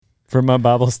For my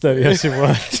Bible study, I should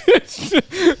watch.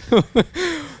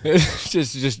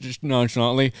 just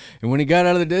nonchalantly. And when he got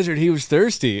out of the desert, he was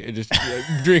thirsty and just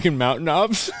drinking mountain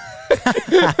ops.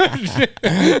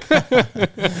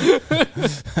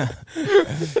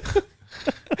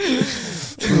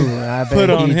 Put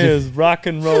on his rock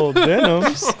and roll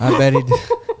denims. I bet he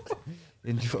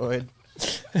enjoyed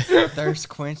thirst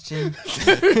quenching.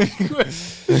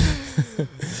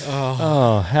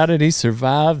 Oh, how did he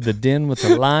survive the den with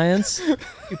the lions?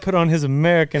 He put on his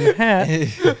American hat.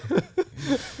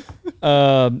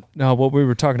 No, what we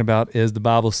were talking about is the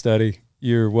Bible study.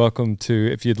 You're welcome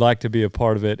to, if you'd like to be a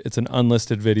part of it. It's an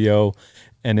unlisted video,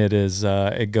 and it is.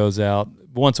 It goes out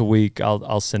once a week.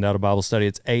 I'll send out a Bible study.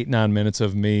 It's 8-9 minutes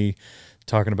of me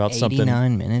talking about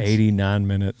 89 minutes. 89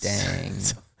 minutes. Dang.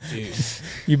 Dude.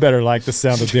 You better like the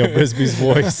sound of Dale Brisby's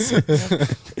voice.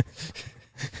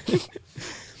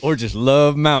 Or just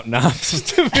love mountain ops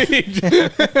to me.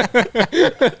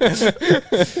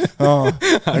 Oh,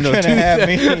 I know gonna have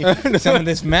me some of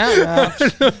this mountain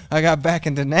ops. I got back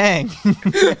in Da Nang.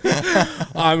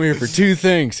 I'm here for two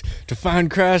things: to find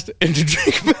Christ and to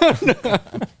drink mountain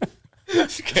ops.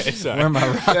 Okay, sorry. Where my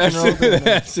rock and roll?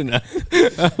 That's enough.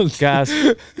 Guys,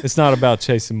 it's not about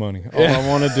chasing money. All I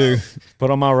want to do is put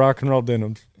on my rock and roll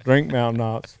denims, drink Mountain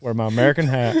Ops, wear my American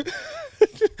hat,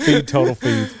 feed Total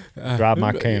Feeds, drive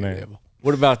my Can-Am.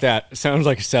 What about that? Sounds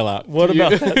like a sellout. What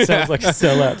about that? Sounds like a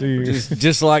sellout to you.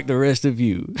 Just like the rest of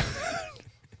you.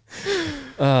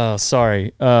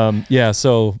 Sorry.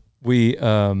 So we,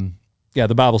 the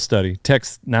Bible study.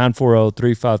 Text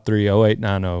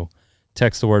 940-353-0890.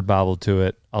 Text the word Bible to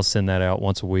it. I'll send that out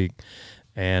once a week.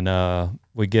 And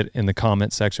we get in the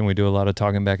comment section. We do a lot of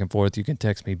talking back and forth. You can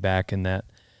text me back in that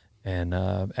and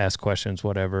ask questions,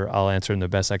 whatever. I'll answer them the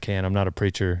best I can. I'm not a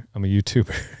preacher. I'm a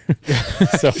YouTuber.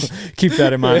 So keep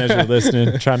that in mind as you're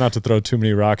listening. Try not to throw too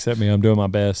many rocks at me. I'm doing my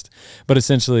best. But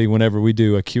essentially, whenever we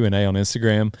do a Q&A on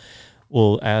Instagram,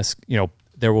 we'll ask,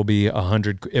 there will be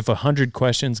 100. If 100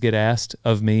 questions get asked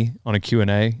of me on a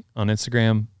Q&A on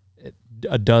Instagram,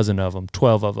 a dozen of them,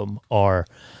 12 of them are,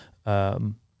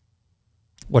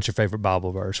 what's your favorite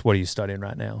Bible verse? What are you studying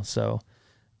right now? So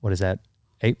what is that?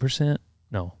 8%?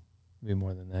 No, it'd be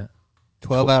more than that.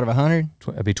 12 out of 100?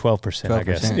 It'd be 12%, I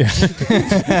guess.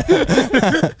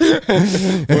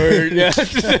 Word, yeah.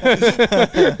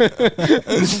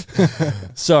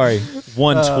 Sorry,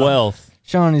 1/12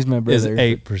 Sean is my is brother.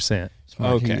 8%.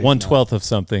 Smart. Okay. 1/12 of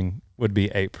something would be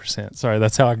 8%. Sorry,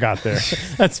 that's how I got there.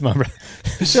 That's my brother.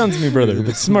 Sean's me brother,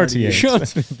 but smarty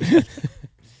ain't.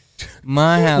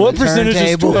 My house. What percentage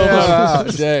is 12 out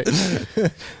of Day.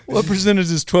 What percentage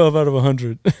is 12 out of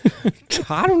 100?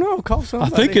 I don't know. Call I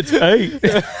somebody. think it's 8.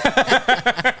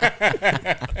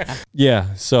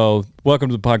 Yeah, so welcome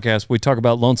to the podcast. We talk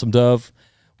about Lonesome Dove.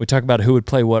 We talk about who would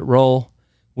play what role.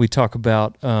 We talk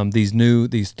about these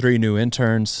 3 new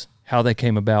interns, how they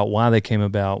came about, why they came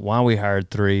about, why we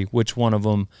hired 3, which one of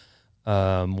them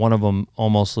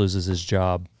almost loses his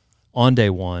job on day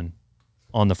 1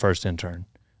 on the first intern,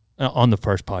 on the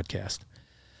first podcast.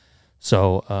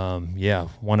 So,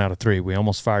 1 out of 3. We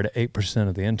almost fired 8%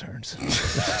 of the interns.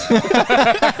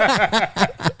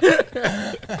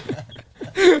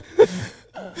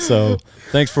 So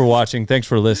thanks for watching. Thanks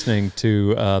for listening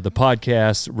to the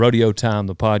podcast, Rodeo Time,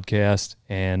 the podcast.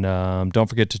 And don't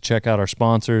forget to check out our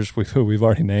sponsors, who we've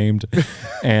already named,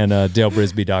 and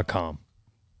DaleBrisby.com.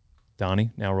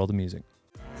 Donnie, now roll the music.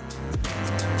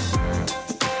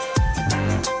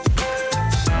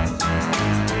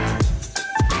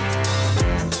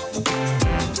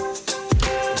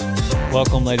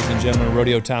 Welcome, ladies and gentlemen,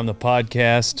 Rodeo Time, the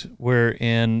podcast. We're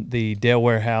in the Dale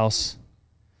Warehouse,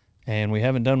 and we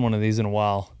haven't done one of these in a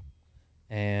while.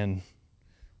 And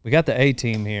we got the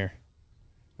A-team here.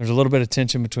 There's a little bit of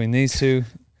tension between these two.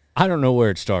 I don't know where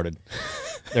it started.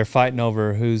 They're fighting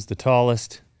over who's the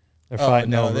tallest. They're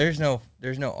fighting over. There's no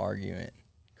argument.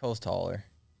 Cole's taller.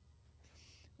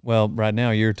 Well, right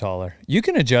now you're taller. You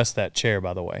can adjust that chair,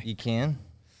 by the way. You can.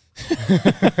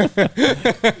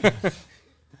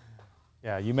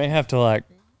 Yeah, you may have to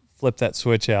flip that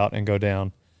switch out and go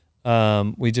down.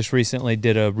 We just recently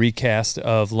did a recast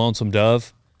of Lonesome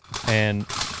Dove and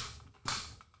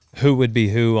who would be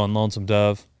who on Lonesome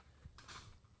Dove.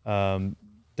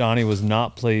 Donnie was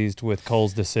not pleased with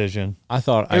Cole's decision. I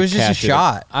thought It was just a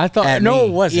shot. I thought at no, me.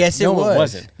 it wasn't. Yes, it no, was. It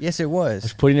wasn't. Yes, it I was.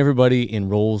 was putting everybody in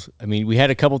roles. I mean, we had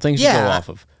a couple things to go off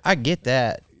of. I get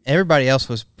that. Everybody else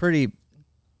was pretty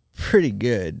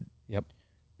good. Yep.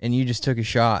 And you just took a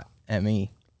shot at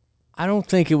me. I don't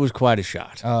think it was quite a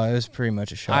shot. Oh, it was pretty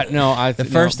much a shot. The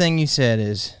First thing you said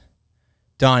is,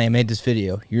 Donnie, I made this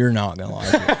video. You're not gonna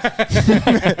like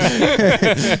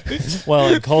it.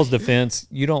 Well, in Cole's defense,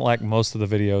 you don't like most of the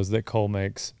videos that Cole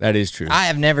makes. That is true. I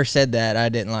have never said that I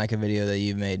didn't like a video that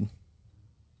you've made.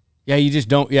 Yeah, you just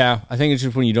don't. Yeah, I think it's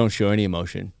just when you don't show any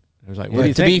emotion. It was like, what do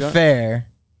you To think? be fair,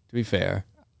 To be fair,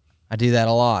 I do that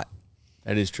a lot.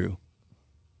 that is true.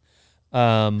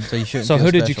 So you shouldn't. So feel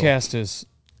who did you special. cast as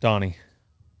Donnie?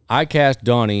 I cast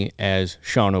Donnie as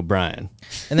Sean O'Brien.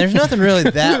 And there's nothing really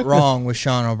that wrong with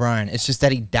Sean O'Brien. It's just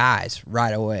that he dies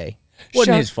right away.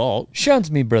 Wasn't Sean- his fault. Sean's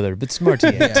me brother, but smart he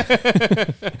ain't.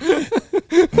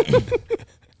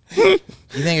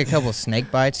 You think a couple of snake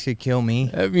bites could kill me?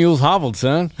 That mule's hobbled,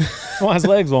 son. That's why his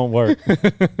legs won't work.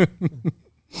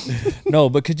 No,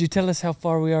 but could you tell us how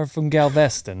far we are from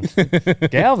Galveston?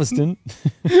 Galveston?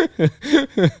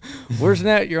 Where's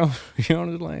that? You're on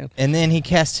his land. And then he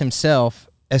cast himself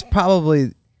as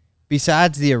probably,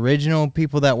 besides the original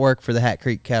people that work for the Hat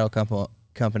Creek Cattle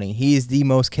Company, he is the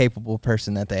most capable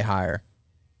person that they hire.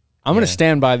 I'm going to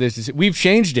stand by this. We've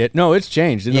changed it. No, it's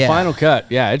changed. In the Yeah. final cut,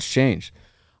 yeah, it's changed.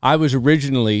 I was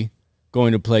originally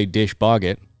going to play Dish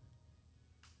Boggett,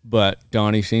 but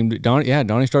Donnie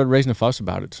started raising a fuss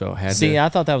about it, so I had See, to. I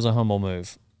thought that was a humble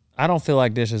move. I don't feel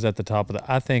like Dish is at the top of the.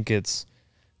 I think it's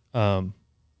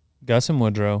Gus and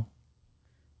Woodrow,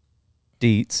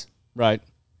 Dietz, Right.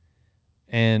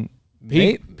 and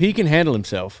He can handle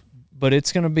himself. but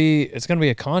it's gonna be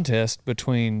a contest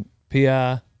between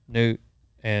Pi, Newt,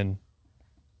 and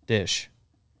Dish.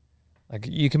 Like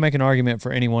you can make an argument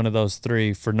for any one of those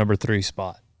three for number 3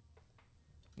 spot.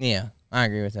 Yeah, I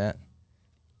agree with that.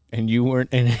 And you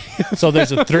weren't in it. So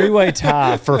there's a 3-way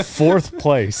tie for 4th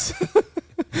place.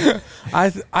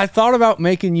 I thought about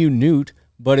making you Newt,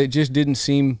 but it just didn't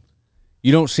seem.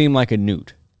 You don't seem like a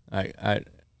Newt.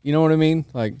 You know what I mean?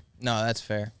 Like No, that's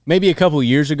fair. maybe a couple of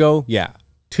years ago, yeah.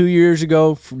 2 years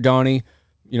ago, Donnie,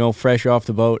 fresh off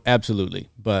the boat, absolutely.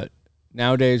 But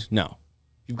nowadays, no.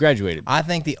 You've graduated. I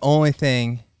think the only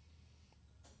thing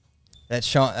that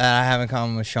I have in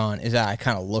common with Sean is that I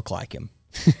kind of look like him.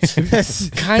 That's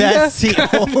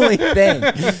the only thing.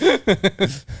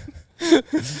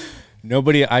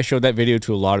 I showed that video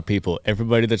to a lot of people.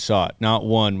 Everybody that saw it, not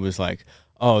one was like,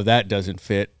 oh, that doesn't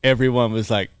fit. Everyone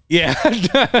was like, yeah.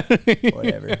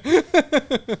 Whatever.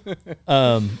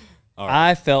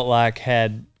 I felt like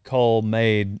had Cole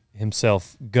made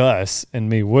himself Gus and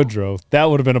me Woodrow, that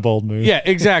would have been a bold move. Yeah,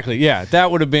 exactly. Yeah, that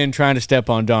would have been trying to step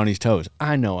on Donnie's toes.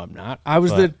 I know I'm not. I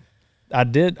was But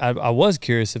I was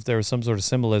curious if there was some sort of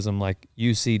symbolism, like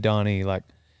you see Donnie, like,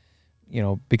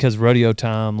 because rodeo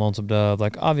time, Lonesome Dove,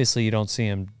 like obviously you don't see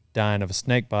him dying of a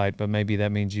snake bite, but maybe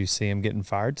that means you see him getting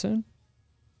fired soon.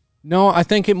 No, I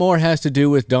think it more has to do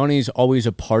with Donnie's always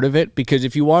a part of it, because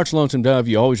if you watch Lonesome Dove,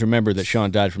 you always remember that Sean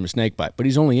died from a snake bite, but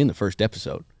he's only in the first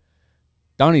episode.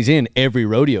 Donnie's in every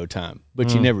rodeo time,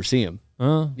 but you never see him.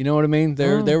 You know what I mean?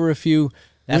 There were a few.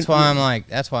 That's why I'm like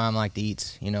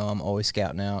Dietz. I'm always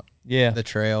scouting out Yeah. the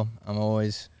trail. I'm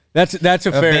always That's a I've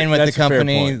fair. been with the that's a fair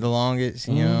company point. the longest.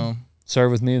 You know,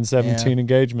 Served with me in 17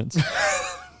 engagements.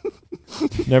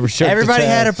 Never shirked the everybody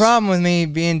had a task. problem with me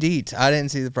being Dietz. I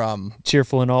didn't see the problem.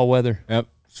 Cheerful in all weather. Yep,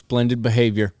 splendid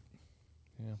behavior.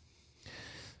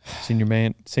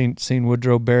 Seen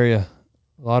Woodrow bury a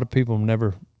lot of people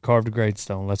never carved a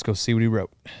gravestone. Let's go see what he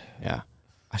wrote. Yeah,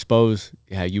 I suppose.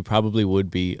 Yeah, you probably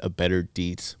would be a better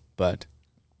Dietz, but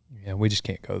Yeah, we just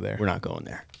can't go there. we're not going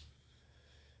there.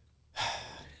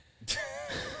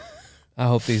 I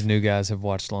hope these new guys have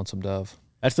watched Lonesome Dove.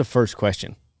 That's the first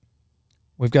question.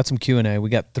 We've got some Q&A. We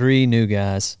got 3 new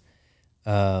guys.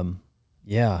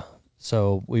 Yeah.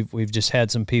 So we've just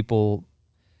had some people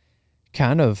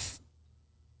kind of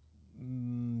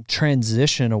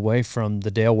transition away from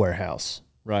the Dale Warehouse.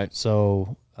 Right.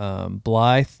 So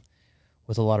Blythe,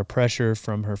 with a lot of pressure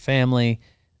from her family,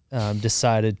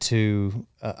 decided to,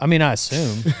 I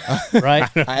assume, right?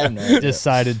 I have no idea.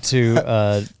 Decided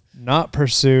to not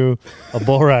pursue a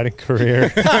bull riding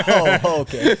career Oh,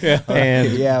 okay.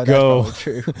 and Yeah, that's go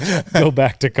probably true. go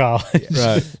back to college.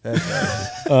 Right.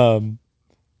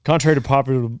 Contrary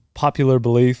to popular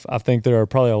belief, I think there are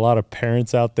probably a lot of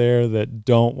parents out there that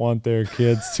don't want their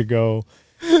kids to go,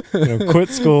 quit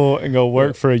school and go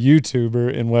work for a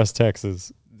YouTuber in West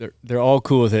Texas. They're all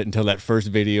cool with it until that first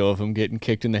video of him getting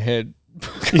kicked in the head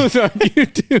goes on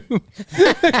YouTube.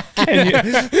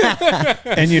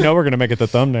 And we're gonna make it the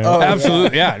thumbnail. Oh,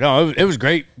 Absolutely. Yeah. No, it was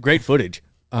great footage.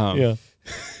 Yeah.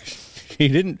 She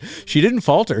didn't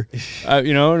falter.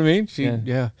 You know what I mean?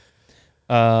 Yeah.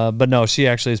 But no, she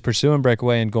actually is pursuing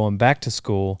Breakaway and going back to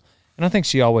school. And I think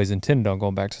she always intended on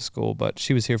going back to school, but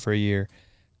she was here for a year.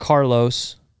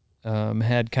 Carlos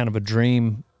had kind of a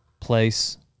dream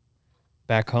place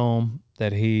back home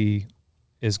that he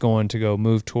is going to go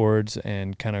move towards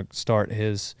and kind of start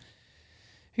his.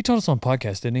 He told us on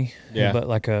podcast, didn't he? Yeah. But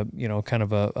like a kind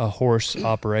of a horse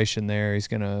operation there. He's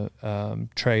gonna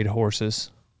trade horses.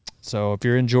 So if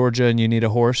you're in Georgia and you need a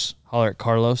horse, holler at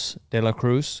Carlos de la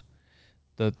Cruz.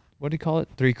 What do you call it?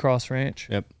 Three Cross Ranch.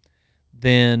 Yep.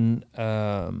 Then,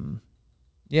 I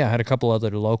had a couple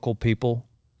other local people.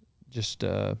 Just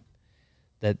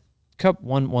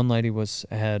one lady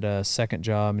had a second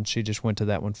job, and she just went to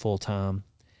that one full time.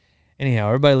 Anyhow,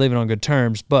 everybody leaving on good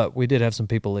terms, but we did have some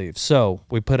people leave. So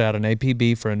we put out an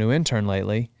APB for a new intern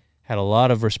lately. Had a lot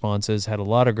of responses. Had a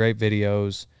lot of great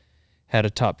videos. Had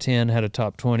a top 10, had a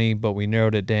top 20, but we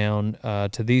narrowed it down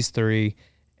to these three,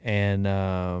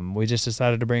 and we just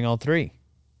decided to bring all three.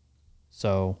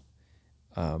 So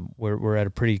we're at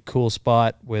a pretty cool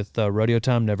spot with Rodeo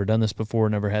Time. Never done this before,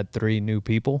 never had three new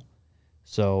people.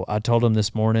 So I told them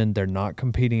this morning they're not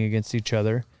competing against each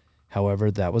other.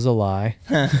 However, that was a lie.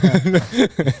 I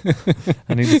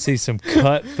need to see some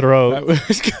cutthroat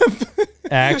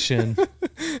action.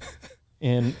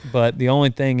 But the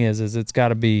only thing is it's got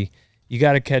to be, you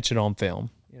got to catch it on film.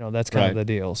 That's kind of the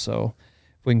deal. So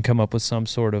if we can come up with some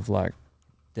sort of like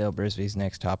Dale Brisby's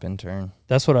next top intern.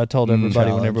 That's what I told everybody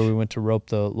challenge. whenever we went to rope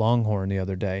the longhorn the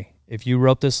other day. If you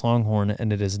rope this longhorn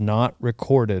and it is not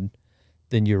recorded,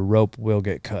 then your rope will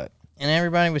get cut. And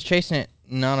everybody was chasing it.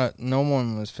 No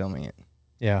one was filming it.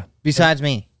 Yeah. Besides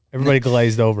me. Everybody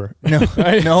glazed over.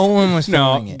 No one was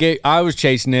filming it. Gabe, I was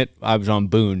chasing it. I was on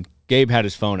Boone. Gabe had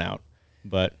his phone out,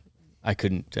 but I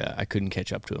couldn't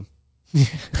catch up to him.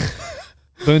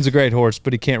 Boone's a great horse,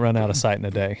 but he can't run out of sight in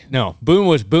a day. No, Boone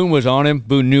was on him.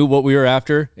 Boone knew what we were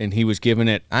after, and he was giving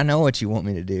it. I know what you want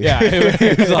me to do. Yeah,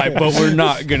 it was like, but we're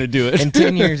not gonna do it. And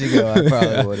 10 years ago, I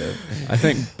probably would have. I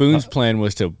think Boone's plan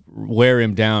was to wear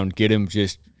him down, get him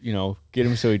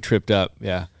so he tripped up.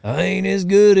 Yeah, I ain't as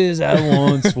good as I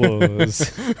once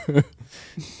was.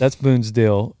 That's Boone's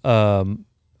deal.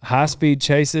 High speed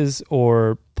chases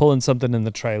or pulling something in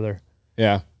the trailer.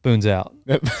 Yeah, Boone's out.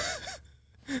 Yep.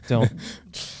 Don't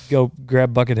go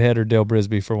grab Buckethead or Dale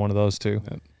Brisby for one of those two.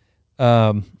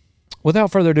 Yep. Without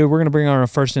further ado, we're going to bring on our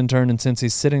first intern, and since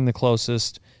he's sitting the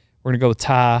closest, we're going to go with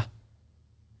Ty.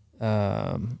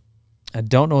 I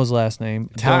don't know his last name.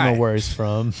 I Ty. don't know where he's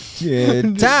from. Yeah,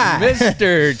 Ty.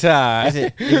 Mr. Ty.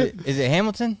 Is it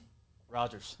Hamilton?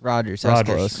 Rogers. Rogers. That's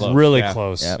Rogers. close. Really Yeah.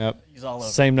 close. Yep. He's all over.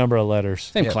 Same number of letters.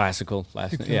 Same Yep. classical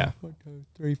last name. Yeah. 1, 2,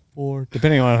 3, 4.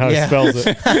 Depending on how Yeah. he spells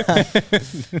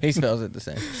it. He spells it the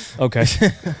same. Okay.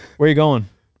 Where are you going?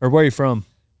 Or where are you from?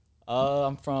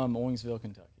 I'm from Owensville,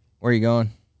 Kentucky. Where are you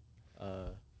going? Uh,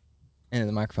 Into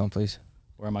the microphone, please.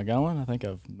 where am I going? I think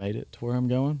I've made it to where I'm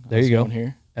going. There you go. Going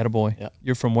here. Attaboy. Yep.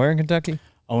 You're from where in Kentucky?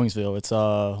 Owensville. It's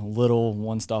a little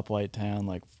one stoplight town,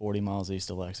 like 40 miles east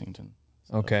of Lexington.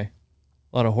 So, Okay.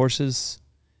 A lot of horses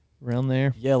around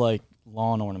there. Yeah, like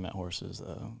lawn ornament horses,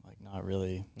 though. Like not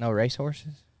really. No race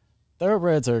horses?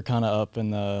 Thoroughbreds are kind of up in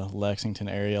the Lexington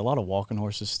area. A lot of walking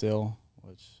horses still,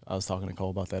 which I was talking to Cole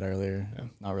about that earlier. Yeah.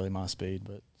 Not really my speed,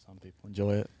 but some people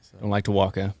enjoy it. So. Don't like to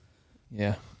walk out.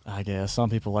 Yeah. I guess some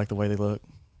people like the way they look.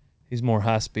 He's more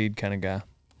high speed kind of guy.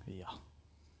 Yeah.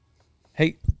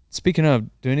 Hey, speaking of,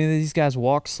 do any of these guys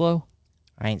walk slow?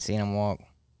 I ain't seen him walk.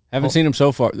 Haven't seen him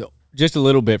so far. Just a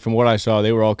little bit from what I saw.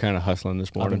 They were all kind of hustling this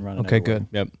I've been morning. running. Okay, everywhere good.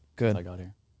 Yep. Good. since I got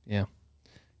here. Yeah.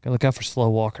 Gotta look out for slow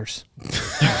walkers.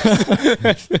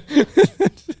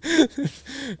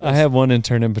 I had one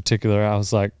intern in particular. I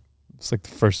was like, it's like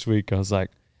the first week, I was like,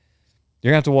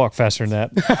 you're gonna have to walk faster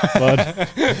than that, bud.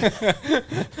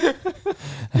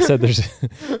 I said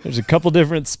there's a couple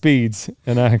different speeds,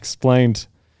 and I explained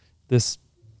this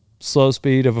slow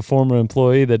speed of a former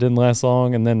employee that didn't last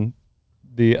long, and then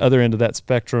the other end of that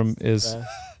spectrum is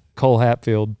Cole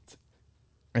Hatfield.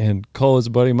 And Cole is a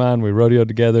buddy of mine. We rodeoed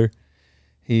together.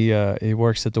 He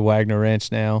works at the Wagner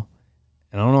Ranch now,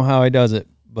 and I don't know how he does it,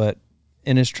 but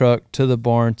in his truck to the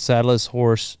barn, saddle his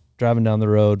horse, driving down the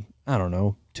road, I don't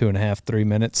know, 2.5, 3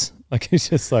 minutes. Like, he's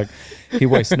just like, he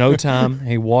wastes no time.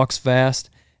 He walks fast,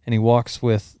 and he walks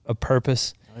with a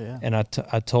purpose. Oh, yeah. And I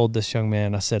told this young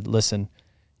man, I said, listen,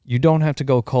 you don't have to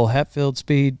go Cole Hatfield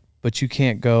speed, but you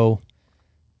can't go,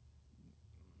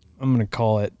 I'm going to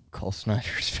call it, Cole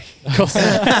Snyder's speed.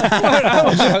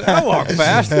 I walk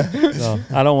fast. no,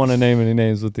 I don't want to name any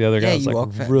names with the other Yeah, guys. you Like,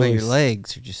 walk fast, really, but your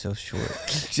legs are just so short.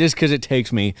 Just because it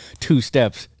takes me 2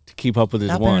 steps to keep up with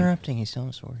his Stop one. interrupting. He's telling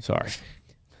a story. Sorry.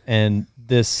 And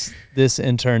this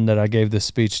intern that I gave this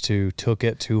speech to took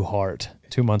it to heart.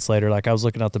 2 months later, like, I was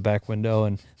looking out the back window,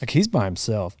 and like, he's by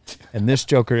himself, and this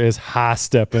joker is high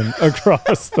stepping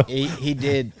across the. He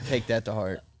did take that to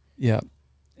heart. Yeah,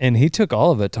 And he took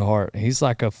all of it to heart. He's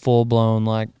like a full-blown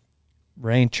like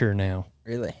rancher now.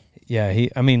 Really? Yeah,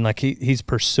 he's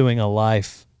pursuing a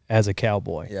life as a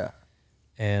cowboy. Yeah.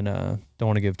 And don't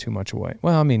want to give too much away.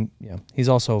 Well, I mean, yeah, he's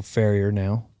also a farrier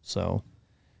now. So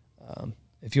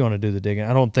if you want to do the digging,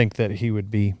 I don't think that he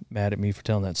would be mad at me for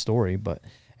telling that story. But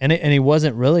and he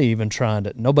wasn't really even trying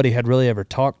to. Nobody had really ever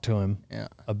talked to him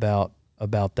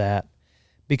about that,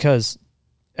 because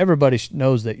everybody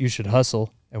knows that you should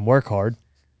hustle and work hard.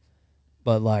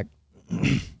 But like,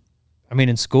 I mean,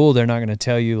 in school they're not going to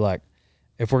tell you like,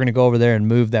 if we're going to go over there and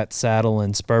move that saddle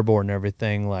and spurboard and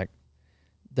everything, like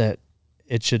that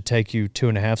it should take you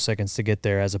 2.5 seconds to get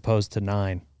there as opposed to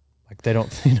 9. Like they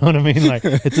don't, you know what I mean? Like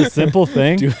it's a simple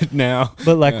thing. Do it now.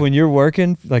 But like when you're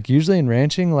working, like usually in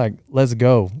ranching, like let's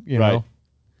go, you know?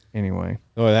 Anyway.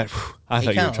 Oh, I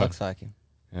thought you were talking. Looks like him.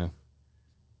 Yeah.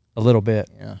 A little bit.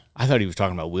 Yeah. I thought he was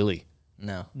talking about Willie.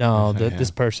 No. No,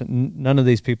 this person, none of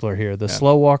these people are here. The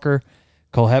slow walker,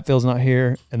 Cole Hatfield's not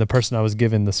here, and the person I was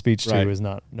giving the speech to is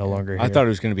no longer here. I thought it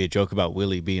was going to be a joke about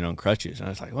Willie being on crutches, and I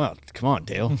was like, "Well, come on,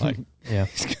 Dale." Like, yeah,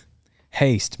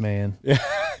 haste, man. Yeah,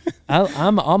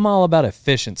 I'm all about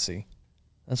efficiency.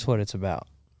 That's what it's about.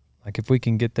 Like if we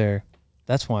can get there,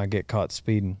 that's why I get caught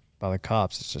speeding by the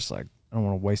cops. It's just like I don't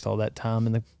want to waste all that time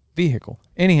in the vehicle.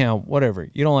 Anyhow, whatever.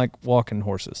 You don't like walking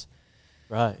horses,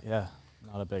 Right? Yeah.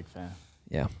 Not a big fan.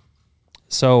 yeah.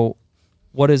 So,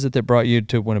 what is it that brought you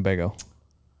to Winnebago?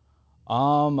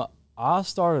 I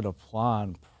started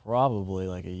applying probably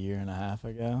like 1.5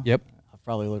 years ago. Yep. I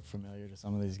probably look familiar to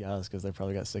some of these guys because they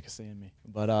probably got sick of seeing me.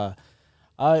 But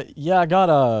I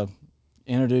got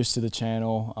introduced to the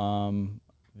channel.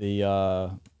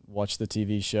 Watched the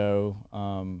TV show.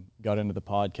 Got into the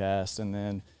podcast, and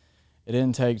then it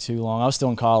didn't take too long. I was still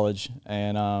in college,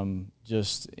 and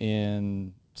just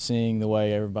in seeing the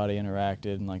way everybody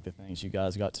interacted and like the things you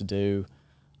guys got to do,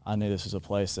 I knew this was a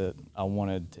place that I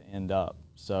wanted to end up.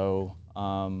 So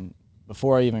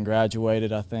before I even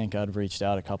graduated, I think I'd reached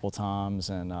out a couple times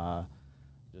and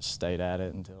just stayed at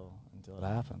it until it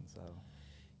happened. So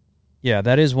Yeah,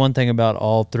 that is one thing about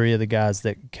all 3 of the guys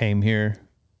that came here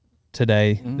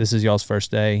today. Mm-hmm. This is y'all's first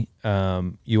day.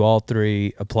 You all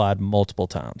 3 applied multiple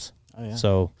times. Oh, yeah.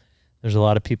 So there's a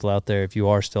lot of people out there. If you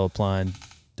are still applying,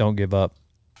 don't give up.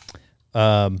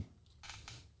 I'm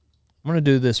going to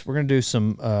do this. We're going to do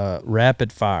some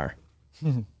rapid fire.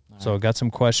 So I got some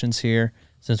questions here.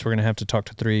 Since we're going to have to talk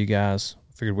to 3 of you guys,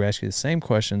 I figured we'd ask you the same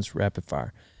questions, rapid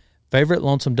fire. Favorite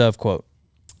Lonesome Dove quote?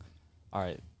 all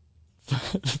right.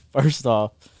 First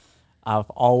off, I've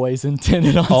always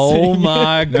intended on Oh saying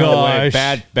my No way.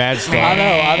 gosh. Bad start. I know.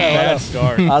 Bad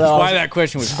start. I know. That's why that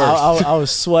question was first. I was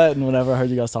sweating whenever I heard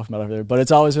you guys talking about it over there, but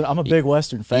it's always been. I'm a big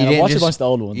Western fan. I didn't watched a just- bunch of the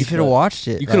old ones. You should have but- watched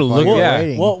it. You coulda like, while looked- you were yeah.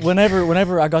 waiting. Well,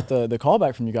 whenever I got the call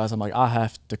back from you guys, I'm like, I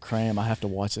have to cram. I have to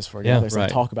watch this for you. Yeah, They right.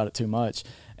 talk about it too much.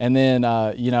 And then,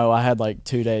 I had like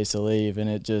 2 days to leave, and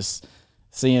it just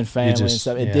seeing family and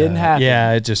stuff. It didn't happen.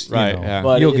 Yeah, it just, Right, you know, yeah.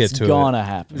 but you'll it's get to gonna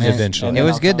happen Man, eventually. And it then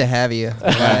was I'll good to come. have you.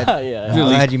 Glad, Yeah,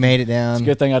 glad you made it down. it's a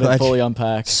good thing I didn't Glad fully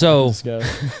unpack. So- Let's go.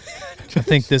 I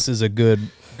think this is a good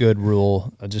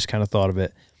rule. I just kind of thought of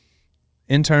it.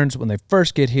 Interns, when they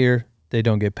first get here, they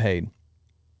don't get paid.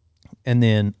 And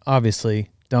then, obviously,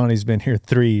 Donnie's been here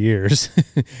 3 years.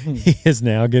 He is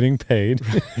now getting paid.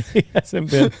 He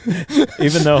hasn't been,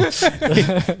 even though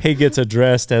he gets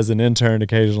addressed as an intern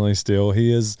occasionally still,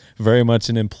 he is very much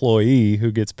an employee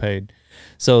who gets paid.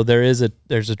 So there's a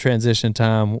transition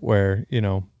time where,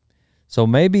 so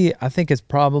maybe I think it's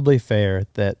probably fair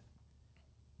that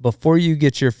before you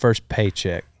get your first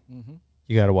paycheck,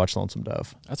 you got to watch Lonesome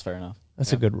Dove. That's fair enough.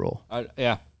 That's a good rule.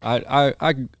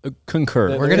 I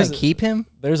concur. We're gonna keep him.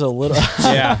 There's a little.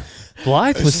 Yeah.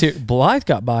 Blythe was here. Blythe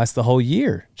got by us the whole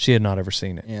year. She had not ever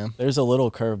seen it. Yeah. There's a little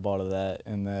curveball to that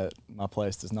in that my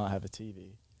place does not have a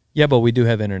TV. Yeah, but we do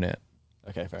have internet.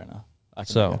 Okay, fair enough. I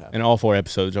can So- make that happen. And all 4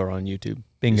 episodes are on YouTube.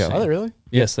 Bingo. Are they really?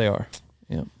 Yes, they are.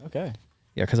 Yeah. Okay.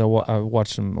 Yeah, because I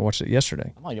watched them. I watched it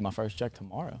yesterday. I might get my first check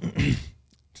tomorrow.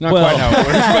 It's not quite how it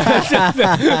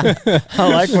works. I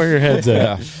like where your head's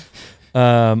at. Yeah.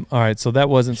 All right, so that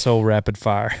wasn't so rapid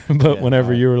fire, but Yeah, whenever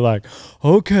all right. you were like,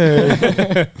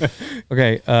 okay,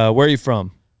 okay, where are you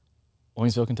from?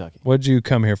 Waynesville, Kentucky. What did you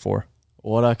come here for?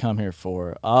 What I come here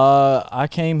for? I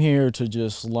came here to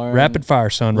just learn. Rapid fire,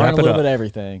 son. Learn Wrap a it little up. bit of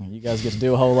everything. You guys get to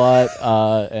do a whole lot,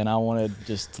 and I wanted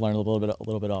just to learn a little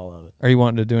bit all of it. Are you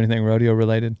wanting to do anything rodeo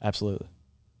related? Absolutely.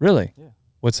 Really? Yeah.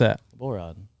 What's that? Bull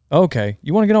riding. Okay,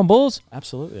 you want to get on bulls?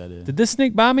 Absolutely, I did. Did this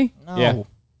sneak by me? No. Yeah.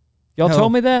 Y'all No.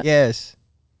 told me that? Yes.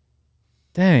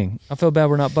 Dang, I feel bad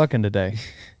we're not bucking today.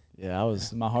 Yeah,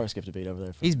 my heart skipped a beat over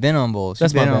there. He's been on bulls.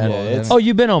 That's He's been my on bad. bulls, Yeah, hasn't Oh,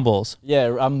 you've been on bulls.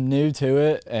 Yeah, I'm new to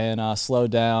it, and I slowed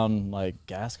down. Like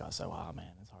gas got so high, man.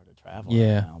 It's hard to travel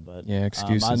Yeah. right now. But Yeah,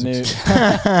 excuses. I knew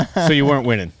So you weren't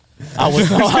winning. I was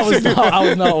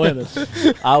not winning.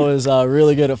 I was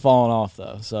really good at falling off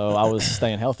though, so I was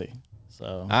staying healthy.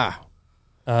 So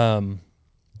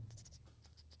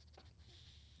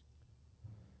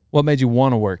What made you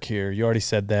want to work here? You already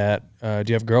said that. Do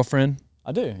you have a girlfriend?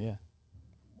 I do. Yeah,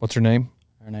 What's her name?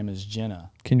 her name is Jenna.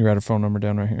 Can you write her phone number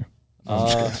down right here?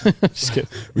 Just kidding.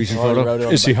 Recent I already photo. wrote it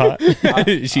on Is the she hot?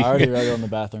 I already wrote it on the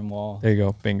bathroom wall. There you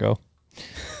go. Bingo.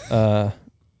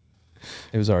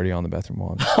 It was already on the bathroom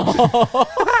wall.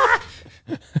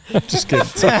 Just kidding.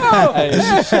 Hey,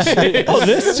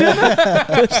 This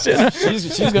Jenna?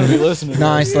 she's gonna be listening. he? to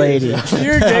Nice this. lady.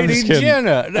 You're dating kidding.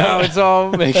 Jenna. Now it's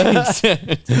all making sense.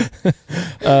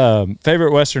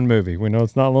 Favorite Western movie? We know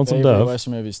it's not Lonesome Favorite Dove.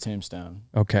 Western movie is Tombstone.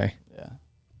 Okay. Yeah,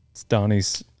 It's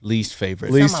Donnie's. Least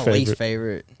favorite. Least It's not my least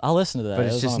favorite. favorite. I listened to that. But It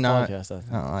it's was just on a not- podcast. I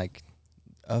think. Not like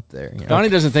up there. You know? Donnie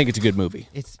doesn't think it's a good movie.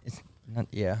 It's not.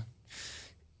 Yeah.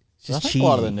 It's I just think cheesy. a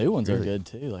lot of the new ones are really. good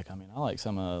too. Like I like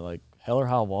some like Hell or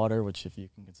High Water, which if you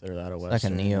can consider that a Like a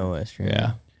Western. neo western.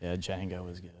 Yeah. Yeah, Django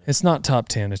was good. It's not top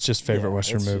 10. It's just favorite Yeah,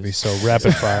 Western it's movie. just- So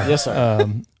rapid fire. Yes, sir.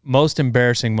 Most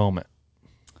embarrassing moment.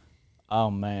 Oh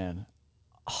man.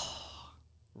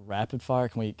 Rapid fire.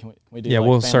 Can we do? Yeah, like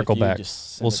we'll Family circle Feud? back.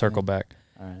 Just send We'll it to circle me? back.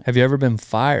 All right. Have you ever been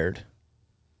fired?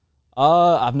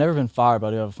 I've never been fired, but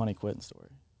I do have a funny quitting story.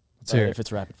 Let's hear If it.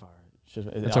 it's rapid fire,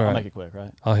 That's I'll all right. make it quick,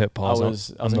 right? I'll hit I pause.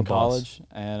 was I'm the in boss. college,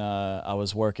 and I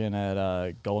was working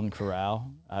at Golden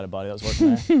Corral. I had a buddy that was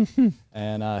working there,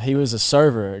 and he was a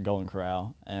server at Golden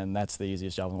Corral, and that's the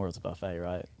easiest job in the world. It's a buffet,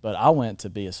 right? But I went to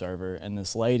be a server, and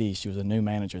this lady, she was a new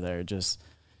manager there, just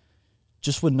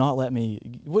would not let me,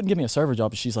 wouldn't give me a server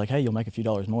job, but she's like, hey, you'll make a few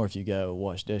dollars more if you go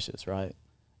wash dishes, right?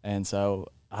 And so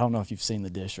I don't know if you've seen the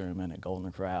dish room in at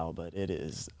Golden Corral, but it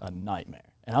is a nightmare.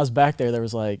 And I was back there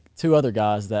was like 2 other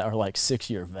guys that are like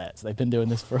 6-year vets. They've been doing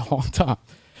this for a long time.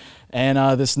 And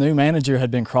this new manager had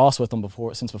been cross with them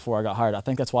since before I got hired. I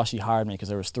think that's why she hired me, because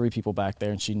there was 3 people back there,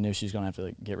 and she knew she was going to have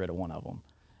to get rid of one of them.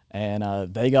 And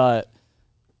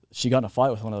she got in a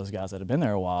fight with one of those guys that had been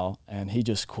there a while, and he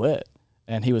just quit.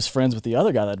 And he was friends with the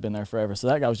other guy that had been there forever. So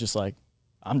that guy was just like,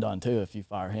 I'm done too if you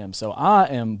fire him. So I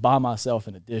am by myself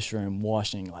in a dish room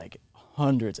washing like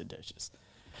hundreds of dishes.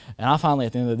 And I finally,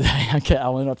 at the end of the day, I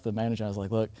went up to the manager and I was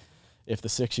like, look, if the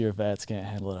 6-year vets can't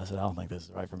handle it, I said, I don't think this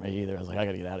is right for me either. I was like, I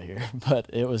got to get out of here. But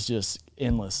it was just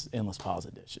endless piles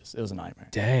of dishes. It was a nightmare.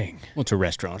 Dang. Well, it's a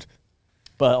restaurant.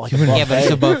 But like, Yeah, but it's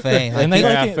a buffet. Like, and they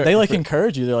Yeah, like fair- they like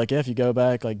encourage you. They're like, yeah, if you go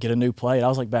back, like get a new plate. I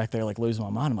was like back there like losing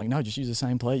my mind. I'm like, no, just use the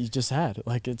same plate you just had.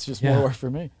 Like it's just Yeah. more work for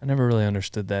me. I never really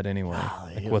understood that anyway.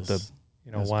 Golly, Like it what was-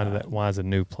 the, it was why bad. why is a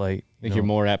new plate? I think you're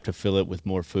more apt to fill it with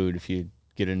more food if you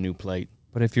get a new plate.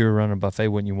 But if you were running a buffet,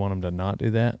 wouldn't you want them to not do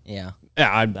that? yeah.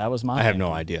 Yeah, That was my. I have no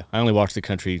thinking. idea. I only watched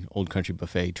the old country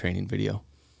buffet training video.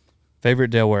 Favorite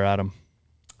Delaware item?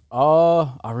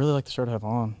 I really like the shirt I have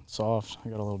on. Soft. I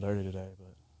got a little dirty today, but.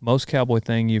 Most cowboy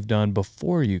thing you've done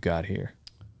before you got here?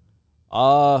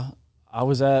 I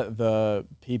was at the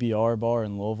PBR bar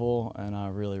in Louisville, and I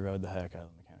really rode the heck out of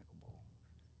the mechanical bull.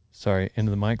 Sorry,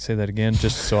 into the mic. Say that again,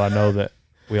 just so I know that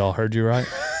we all heard you right.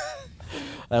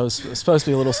 That was supposed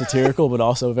to be a little satirical, but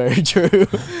also very true.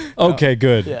 Okay,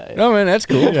 good. Yeah. No, man, that's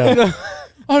cool. Yeah.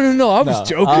 Oh no, I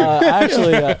was No, joking.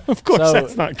 actually, Of course, so-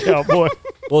 that's not cowboy.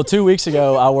 Well, 2 weeks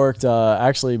ago, I worked,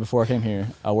 actually, before I came here,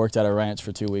 I worked at a ranch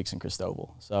for 2 weeks in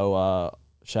Cristobal. So,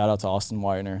 shout out to Austin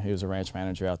Whitener. He was a ranch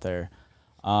manager out there.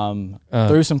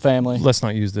 Through some family. Let's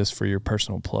not use this for your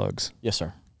personal plugs. Yes,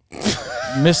 sir.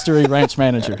 Mystery ranch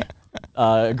manager.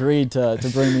 Agreed to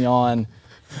bring me on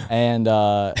and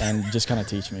just kind of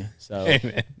teach me. So,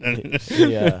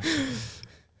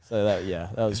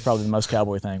 that was probably the most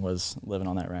cowboy thing, was living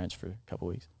on that ranch for a couple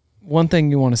weeks. One thing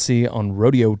you want to see on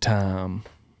Rodeo Time?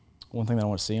 One thing that I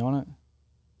want to see on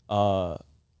it,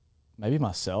 maybe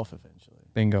myself eventually.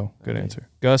 Bingo. Good Okay. answer.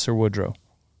 Gus or Woodrow?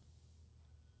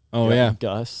 Oh, yeah.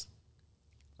 Gus.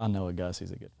 I know a Gus.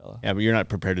 He's a good fella. Yeah, but you're not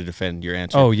prepared to defend your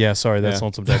answer. Oh yeah, sorry, that's Yeah.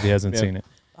 Lonesome Dove. He hasn't Yeah. seen it.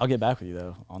 I'll get back with you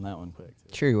though on that one quick.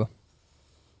 Too. Sure you will.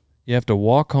 You have to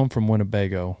walk home from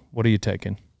Winnebago. What are you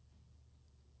taking?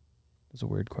 That's a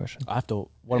weird question. I have to.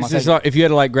 What am I It's just taking? like if you had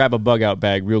to like grab a bug out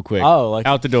bag real quick, Oh, like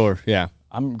out the door. Yeah.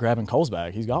 I'm grabbing Cole's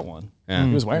bag. He's got one. Yeah.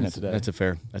 He was wearing it That's-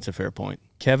 today. That's a fair point.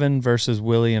 Kevin versus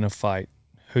Willie in a fight.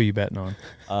 Who you betting on?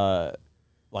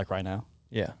 Like right now,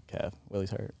 Yeah, Kev. Willie's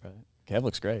hurt, right? Kev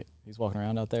looks great. He's walking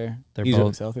around out there. they're He's He both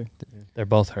looks healthy. they're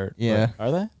both hurt. Yeah.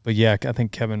 Are they? but yeah, I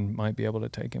think Kevin might be able to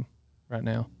take him right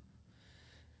now.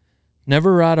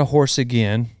 never ride a horse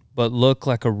again, but look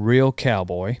like a real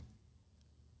cowboy,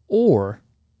 or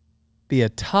be a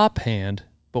top hand,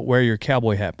 but wear your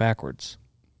cowboy hat backwards.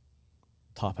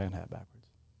 Top hand hat backwards.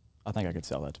 I think I could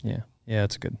sell that. Yeah. Yeah,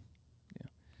 it's a good.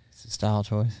 It's a style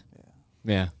choice.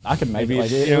 Yeah. I could maybe.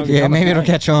 Like, Yeah, maybe it'll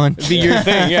catch on. Be your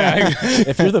thing, yeah.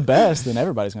 If you're the best, then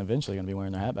everybody's eventually going to be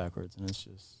wearing their hat backwards, and it's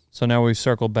just. So now we've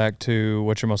circled back to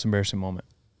what's your most embarrassing moment?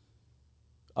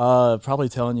 Probably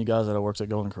telling you guys that I worked at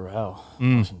Golden Corral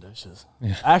washing dishes.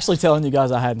 Yeah. Actually telling you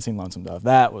guys I hadn't seen Lonesome Dove.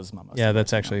 That was my most. Yeah,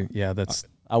 that's embarrassing actually, yeah, that's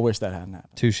I wish that hadn't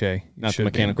happened. touche. You Not the should be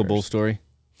mechanical bull embarrassed. story.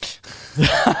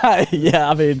 Yeah,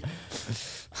 I mean,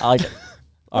 I like it.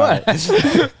 All right.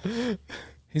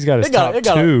 He's got his It got- top it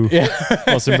got- two Yeah.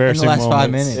 most In embarrassing the last 5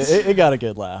 moments. minutes. It got a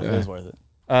good laugh. It was worth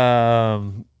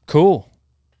it. Cool.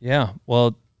 Yeah.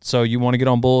 Well, so you want to get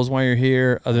on bulls while you're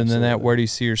here. Other than that, Absolutely. where do you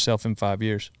see yourself in 5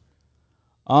 years?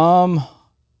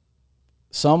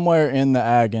 Somewhere in the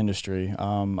ag industry.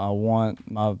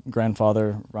 My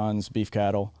grandfather runs beef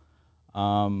cattle.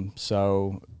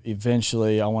 So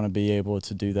eventually I want to be able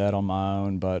to do that on my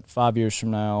own, but 5 years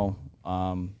from now,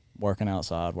 working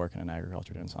outside, working in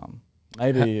agriculture, doing something.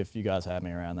 Maybe if you guys had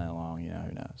me around that long,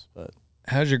 who knows, but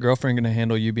How's your girlfriend going to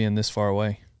handle you being this far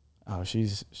away? oh,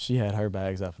 she had her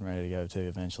bags up and ready to go too.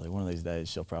 Eventually, one of these days,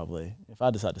 she'll probably, if I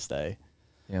decide to stay.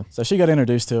 Yeah. So she got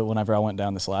introduced to it whenever I went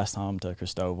down this last time to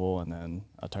Cristobal, and then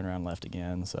I turned around and left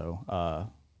again. So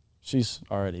she's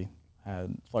already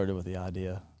had flirted with the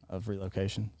idea of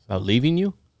relocation. About leaving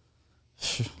you?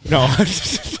 No.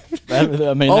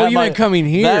 I mean, Oh, that you meant coming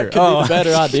here. That could be Oh. the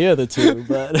better idea of the two,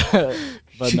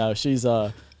 but no, she's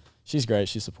great.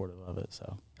 She's supportive of it.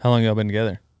 So. How long y'all been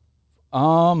together?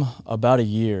 About a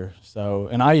year. So,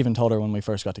 and I even told her when we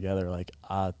first got together, like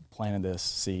I planted this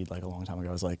seed like a long time ago.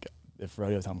 I was like, if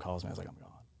Rodeo Tom calls me, I was like, I'm gone.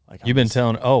 Like You've been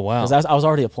telling, oh, wow. because I was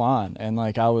already applying, and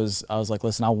like I was like,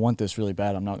 listen, I want this really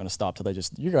bad. I'm not going to stop till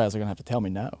you guys are going to have to tell me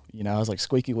no. I was like,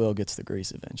 squeaky wheel gets the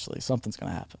grease eventually. Something's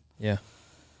going to happen. Yeah.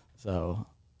 So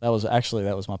that was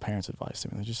my parents' advice to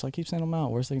me. They're just like, keep sending them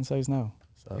out. Worst they can say is no.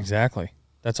 So Exactly.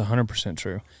 That's 100%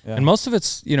 true. Yeah. And most of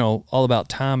it's, all about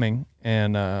timing.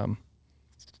 And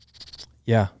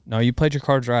yeah, no, you played your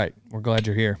cards right. We're glad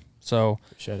you're here. So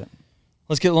appreciate it.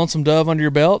 let's get Lonesome Dove under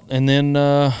your belt, and then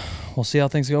we'll see how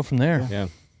things go from there. Yeah. You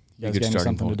guys good gave me starting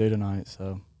something point. to do tonight.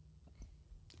 So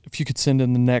If you could send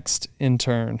in the next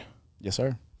intern. yes,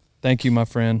 sir. Thank you, my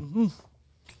friend.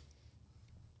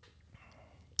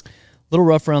 Little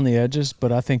rough around the edges,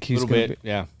 but I think A he's little going to bit,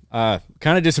 yeah.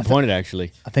 Kind of disappointed,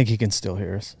 actually. I think he can still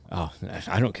hear us. Oh,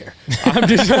 I don't care. I'm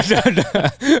disappointed.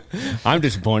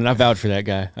 I vouch for that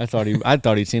guy. I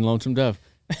thought he'd seen Lonesome Dove.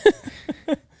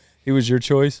 He was your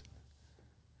choice?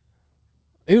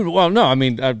 Well, no, I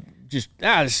mean, this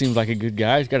seems like a good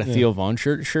guy. He's got a Theo Vaughn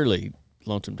shirt. Surely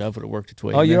Lonesome Dove would have worked its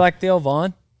way. Oh, in you there. like Theo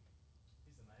Vaughn?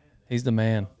 He's the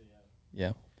man.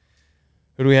 Yeah.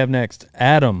 Who do we have next?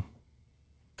 Adam.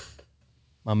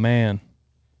 My man.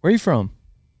 Where are you from?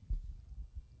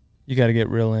 You got to get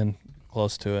real in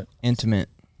close to it. Intimate.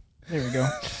 There we go.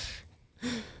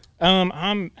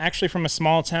 I'm actually from a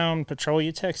small town,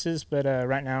 Petrolia, Texas, but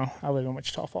right now I live in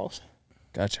Wichita Falls.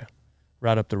 Gotcha.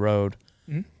 Right up the road.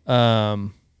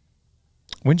 Mhm.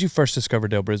 When did you first discover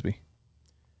Dale Brisby?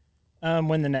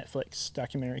 When the Netflix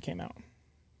documentary came out.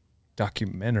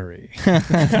 Documentary.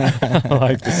 I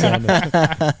like the sound of it.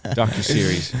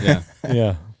 Docu-series. Yeah.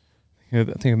 Yeah. I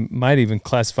think it might even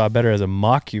classify better as a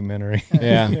mockumentary.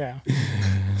 Yeah.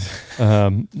 Yeah.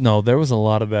 No, there was a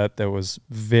lot of that was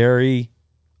very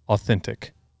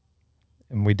authentic,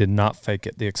 and we did not fake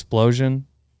it. The explosion,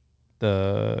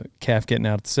 the calf getting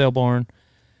out at the sale barn,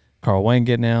 Carl Wayne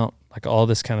getting out, like all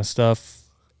this kind of stuff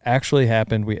actually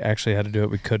happened. We actually had to do it.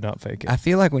 We could not fake it. I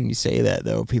feel like when you say that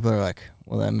though, people are like,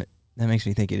 "Well, that makes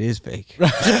me think it is fake."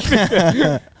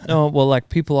 No, well, like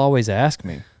people always ask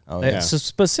me. Oh They- yeah. So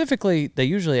specifically, they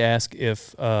usually ask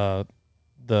if the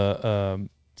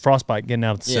frostbite getting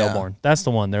out of the Yeah. sale barn. That's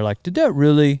the one. They're like, did that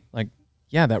really? Like,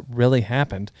 yeah, that really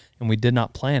happened, and we did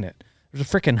not plan it. There's a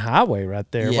freaking highway right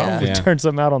there. Why Yeah. don't we Yeah. turn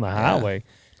something out on the highway?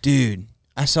 Dude,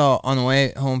 I saw on the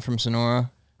way home from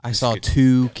Sonora, I saw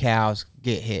 2 cows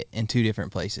get hit in 2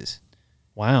 different places.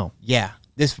 Wow. Yeah.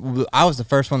 I was the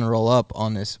first one to roll up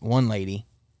on this one lady.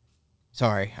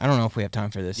 Sorry, I don't know if we have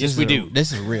time for this. Yes, we do.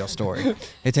 This is a real story.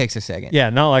 It takes a second. Yeah,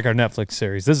 not like our Netflix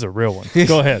series. This is a real one.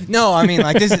 Go ahead. No, I mean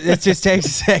like this. It just takes a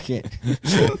second.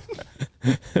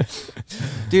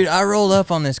 Dude, I rolled up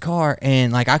on this car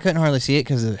and like I couldn't hardly see it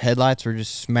because the headlights were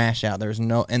just smashed out. There was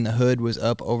no, and the hood was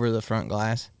up over the front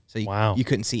glass, so Wow. you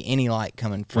couldn't see any light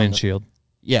coming from Windshield.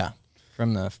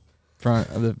 from the front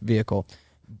of the vehicle.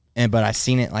 But I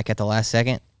seen it like at the last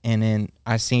second, and then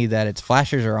I see that its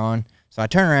flashers are on. So I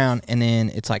turn around, and then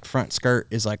its like front skirt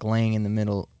is like laying in the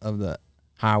middle of the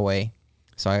highway.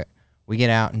 So we get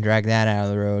out and drag that out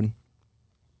of the road.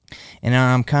 And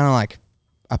now I'm kind of like,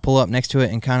 I pull up next to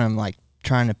it and kind of like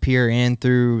trying to peer in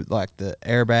through like the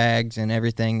airbags and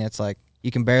everything. That's like,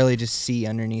 you can barely just see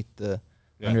underneath the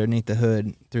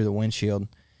hood through the windshield.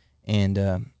 And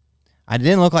I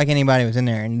didn't look like anybody was in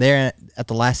there. And there at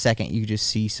the last second, you just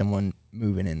see someone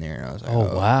moving in there. And I was like,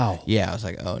 Oh, wow. Yeah, I was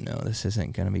like, oh no, this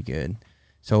isn't going to be good.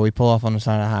 So we pull off on the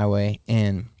side of the highway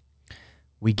and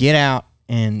we get out,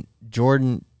 and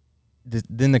Jordan,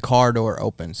 then the car door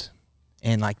opens,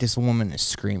 and like this woman is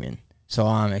screaming. So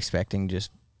I'm expecting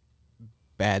just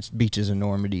bad Beaches of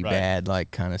Normandy, bad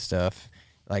like kind of stuff,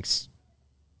 like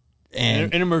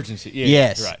An emergency. Yeah,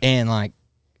 yes, right. and like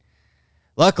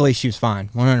luckily she was fine,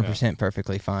 100%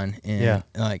 perfectly fine, and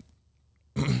like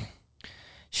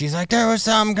she's like, there was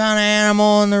some kind of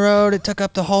animal in the road. It took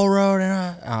up the whole road, and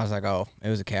I was like, oh, it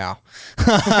was a cow.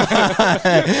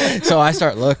 So I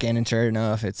start looking, and sure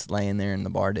enough, it's laying there in the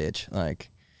bar ditch, like.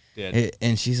 Dead.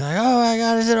 And she's like, oh my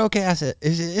God, is it okay? I said,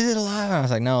 is it alive? And I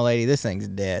was like, no, lady, this thing's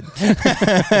dead.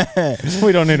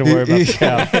 We don't need to worry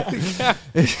about the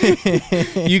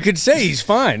cow. You could say he's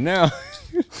fine now.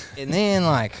 And then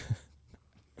like,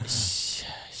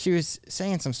 she was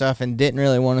saying some stuff and didn't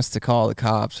really want us to call the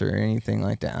cops or anything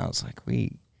like that. I was like,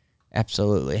 we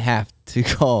absolutely have to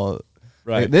call.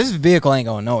 Right. Like, this vehicle ain't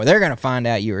going nowhere. They're gonna find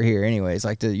out you were here anyways.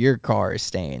 Like your car is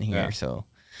staying here, Yeah. so.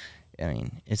 I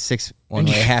mean, it's 6 one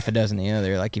way, half a dozen the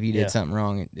other. Like if you did something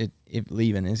wrong, it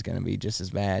leaving is going to be just as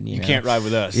bad. You know? Can't ride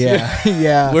with us. Yeah,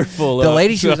 yeah. We're full The up,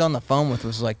 lady she so- was on the phone with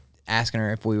was like asking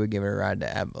her if we would give her a ride to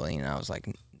Abilene. I was like,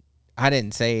 I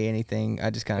didn't say anything.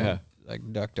 I just kind of like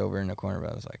ducked over in the corner,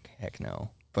 but I was like, heck no.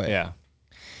 But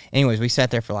anyways, we sat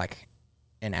there for like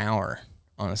an hour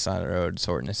on the side of the road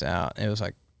sorting this out. It was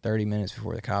like 30 minutes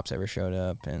before the cops ever showed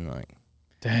up, and like,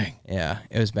 Dang. yeah,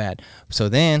 it was bad. So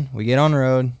then we get on the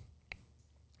road.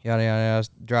 Yada, yada, yada,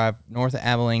 drive north of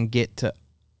Abilene, get to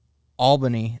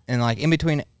Albany, and like in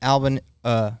between Albany,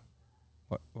 what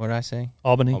did I say?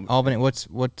 Albany. Albany, what's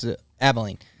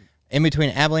Abilene? In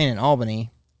between Abilene and Albany,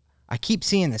 I keep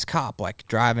seeing this cop like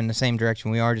driving the same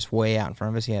direction we are, just way out in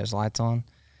front of us. He had his lights on,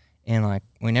 and like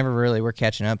we never really were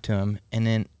catching up to him. And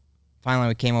then finally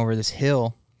we came over this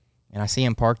hill, and I see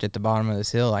him parked at the bottom of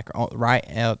this hill, like right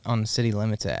out on the city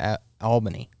limits at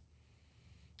Albany,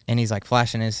 and he's like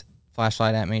flashing his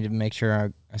flashlight at me to make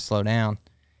sure I slow down,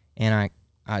 and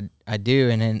I do,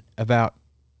 and then about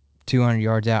 200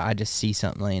 yards out, I just see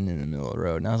something laying in the middle of the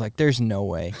road, and I was like, "There's no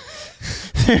way,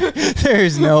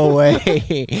 there's no way."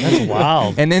 That's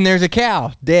wild. And then there's a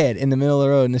cow dead in the middle of the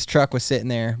road, and this truck was sitting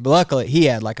there. But luckily, he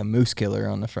had like a moose killer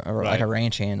on the front, or like a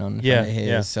ranch hand on the front of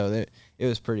his, so it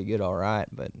was pretty good, all right.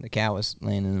 But the cow was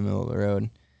laying in the middle of the road.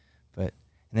 But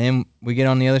and then we get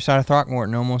on the other side of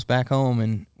Throckmorton, almost back home,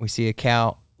 and we see a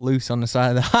cow loose on the side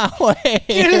of the highway.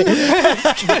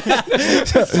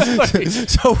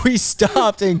 so we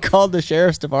stopped and called the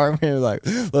sheriff's department. We were like,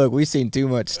 look, we've seen too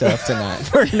much stuff tonight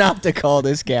for not to call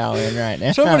this cow in right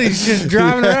now. Somebody's just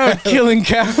driving around killing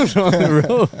cows on the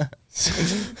road.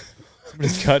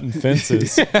 Somebody's cutting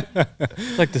fences.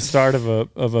 It's like the start of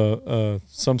a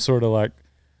some sort of like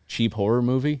Cheap horror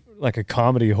movie. like a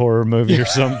comedy horror movie or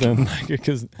something. Like,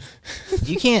 because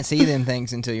You can't see them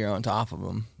things until you're on top of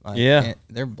them. Like, Yeah.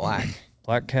 they're black.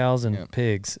 black cows and Yeah.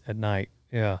 pigs at night.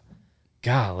 Yeah.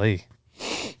 Golly.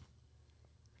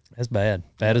 That's bad.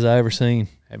 Bad as I ever seen.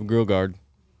 Have a grill guard.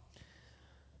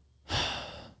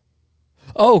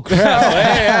 Oh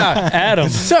crap! Adam.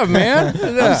 What's up, man?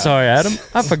 I'm sorry, Adam.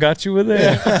 I forgot you were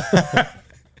there.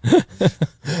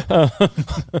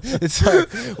 It's like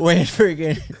when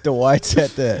freaking Dwight's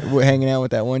at hanging out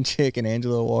with that one chick, and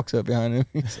Angela walks up behind him.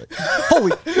 He's like,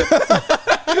 "Holy!"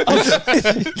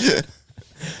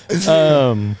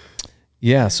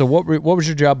 Yeah. So what was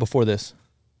your job before this?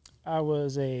 I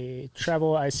was a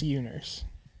travel ICU nurse.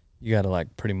 You got to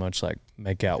like pretty much like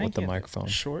make out with the microphone.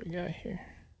 Short guy here.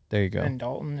 There you go. And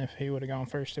Dalton, if he would have gone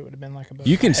first, it would have been like a.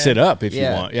 You can sit up if you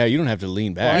Yeah. want. Yeah, you don't have to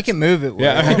lean Well, back. you can move it.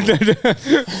 Yeah.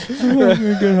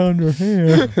 Get under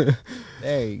here.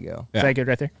 There you go. Is that good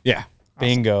right there? Yeah.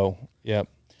 Bingo. Yep.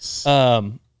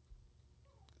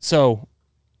 So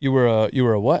you were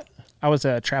a what? I was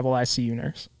a travel ICU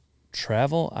nurse.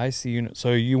 Travel ICU.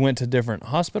 So you went to different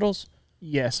hospitals?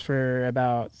 Yes, for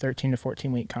about 13 to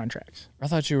 14 week contracts. I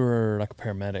thought you were like a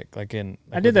paramedic, like in.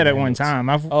 Like I did with that an at one ambulance. time.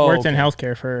 I've Oh, worked in okay.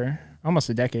 healthcare for almost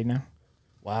a decade now.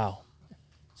 Wow.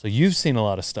 So you've seen a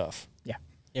lot of stuff. You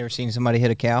ever seen somebody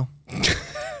hit a cow?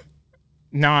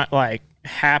 Not like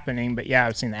happening, but yeah,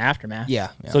 I've seen the aftermath. Yeah.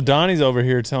 So Donnie's over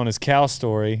here telling his cow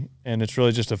story, and it's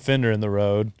really just a fender in the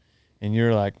road. And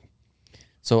you're like,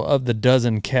 so of the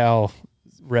dozen cow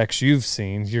wrecks you've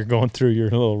seen, you're going through your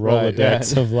little Right,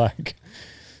 Rolodex of like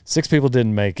 6 people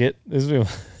didn't make it.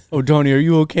 Oh, Donnie, are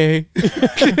you okay?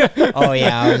 Oh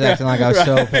yeah, I was acting like I was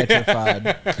so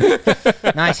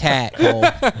petrified. Nice hat, Cole.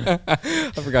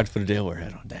 I forgot to put a Delaware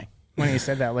hat on. Dang. When he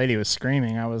said that lady was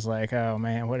screaming, I was like, oh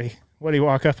man, what did he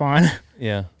walk up on?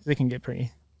 Yeah. They can get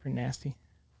pretty nasty.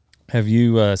 Have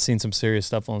you seen some serious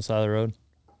stuff on the side of the road?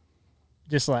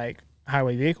 Just like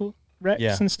highway vehicle wrecks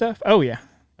Yeah. and stuff. Oh yeah.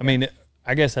 I mean,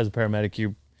 I guess as a paramedic,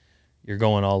 you're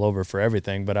going all over for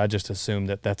everything, but I just assume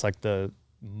that that's like the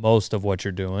most of what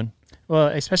you're doing. Well,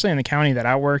 especially in the county that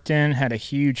I worked in, had a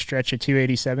huge stretch of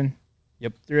 287.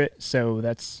 Yep. Through it, so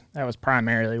that was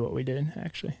primarily what we did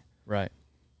actually. Right.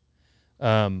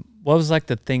 What was like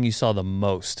the thing you saw the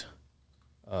most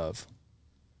of?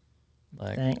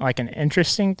 Like an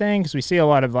interesting thing, because we see a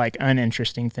lot of like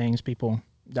uninteresting things. People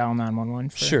dial 911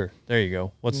 for. Sure. There you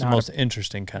go. What's the Not most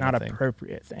interesting kind not of thing?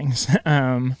 appropriate things.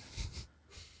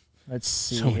 Let's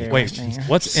see here. Wait,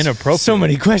 what's inappropriate? So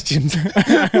many questions.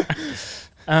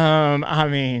 I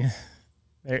mean,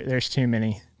 there's too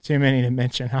many to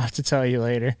mention. I'll have to tell you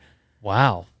later.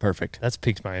 Wow. Perfect. That's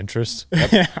piqued my interest.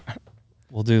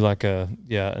 We'll do like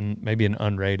and maybe an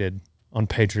unrated on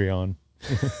Patreon.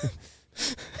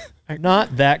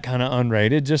 Not that kind of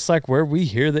unrated, just like where we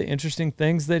hear the interesting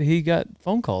things that he got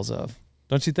phone calls of.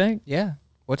 Don't you think? Yeah.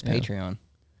 What's Yeah. Patreon?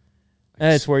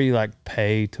 It's where you like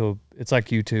pay to, it's like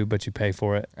YouTube, but you pay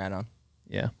for it. Right on.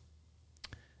 Yeah.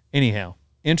 Anyhow,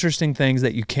 interesting things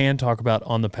that you can talk about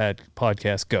on the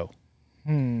podcast. Go. I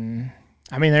mean,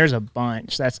 there's a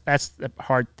bunch. That's the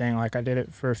hard thing. Like I did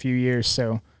it for a few years,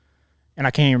 so, and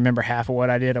I can't even remember half of what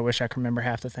I did. I wish I could remember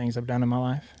half the things I've done in my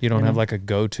life. You don't know? have like a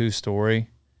go-to story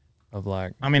of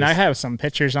like. I mean, I have some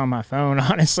pictures on my phone,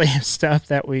 honestly, of stuff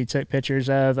that we took pictures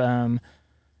of.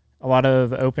 A lot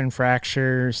of open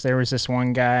fractures. There was this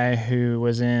one guy who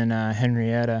was in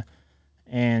Henrietta,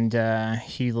 and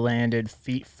he landed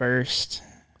feet first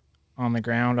on the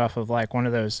ground off of like one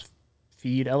of those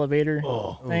feed elevator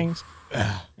things,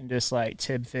 and just like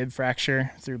tib-fib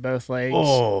fracture through both legs,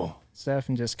 stuff,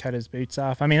 and just cut his boots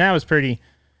off. I mean, that was pretty.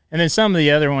 And then some of the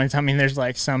other ones, I mean, there's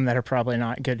like some that are probably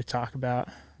not good to talk about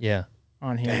Yeah.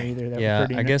 on here either. That Yeah. were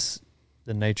pretty I guess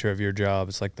the nature of your job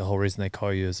is like the whole reason they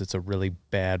call you is it's a really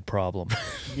bad problem.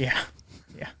 Yeah.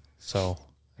 So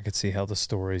I could see how the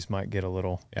stories might get a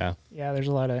little. Yeah. Yeah, there's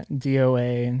a lot of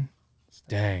DOA and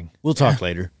Dang. We'll talk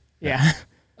later. yeah.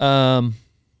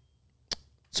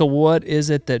 So what is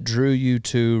it that drew you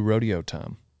to Rodeo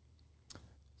Time?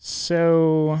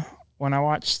 So when I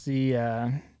watched the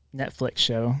Netflix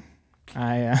show,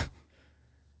 I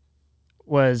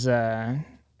was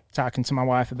talking to my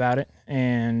wife about it,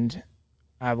 and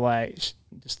I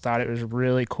just thought it was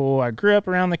really cool. I grew up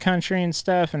around the country and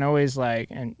stuff, and always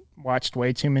and watched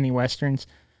way too many westerns,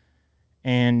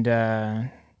 and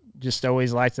just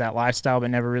always liked that lifestyle, but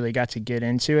never really got to get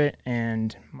into it.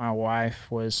 And my wife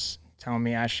was telling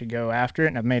me I should go after it,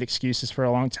 and I've made excuses for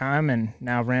a long time, and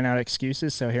now I've ran out of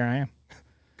excuses, so here I am.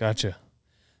 Gotcha.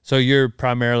 So you're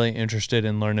primarily interested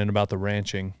in learning about the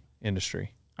ranching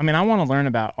industry. I mean, I want to learn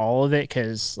about all of it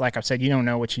because, like I've said, you don't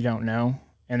know what you don't know,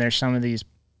 and there's some of these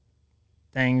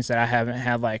things that I haven't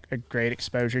had like a great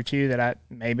exposure to that I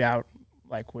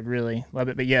would really love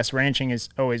it. But yes, ranching has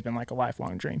always been like a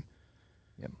lifelong dream.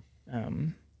 Yep.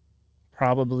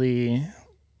 Probably,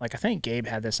 like I think Gabe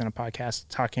had this in a podcast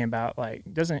talking about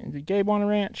did Gabe want a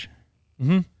ranch?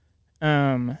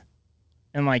 Mm-hmm.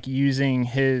 And like using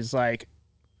his like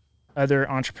other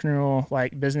entrepreneurial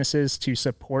like businesses to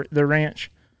support the ranch.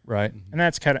 Right. And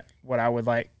that's kind of what I would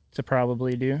like to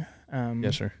probably do.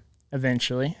 Yes, sir.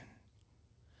 Eventually.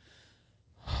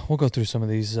 We'll go through some of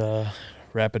these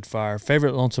rapid fire.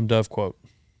 Favorite Lonesome Dove quote?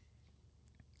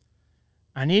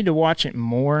 I need to watch it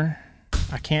more.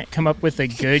 I can't come up with a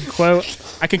good quote.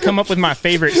 I could come up with my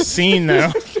favorite scene though.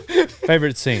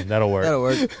 Favorite scene? That'll work. That'll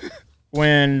work.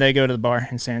 When they go to the bar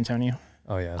in San Antonio.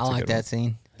 Oh yeah, that's I a like good that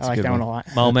scene. I like good that one one. a lot.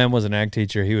 one. My old man was an ag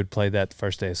teacher. He would play that the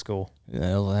first day of school, I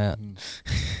love that.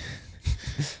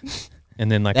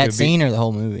 and then like it That would be- scene or the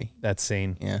whole movie? that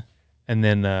scene, Yeah. and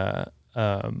then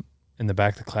in the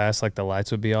back of the class, like the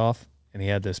lights would be off, and he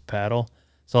had this paddle.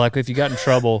 So like if you got in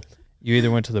trouble, you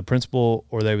either went to the principal,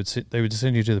 or they would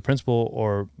send you to the principal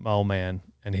or my old man,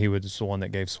 and he was the one that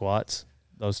gave swats,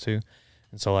 those two.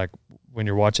 And so like when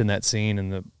you're watching that scene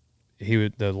and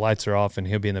the lights are off and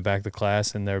he'll be in the back of the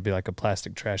class and there would be like a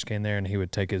plastic trash can there and he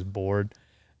would take his board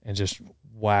and just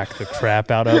whack the crap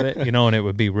out of it, you know, and it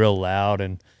would be real loud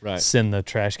and send the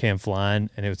trash can flying,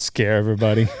 and it would scare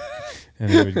everybody. And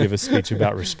he would give a speech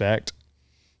about respect.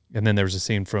 And then there was a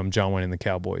scene from John Wayne and the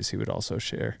Cowboys he would also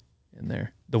share in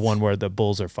there. The one where the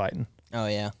bulls are fighting. Oh,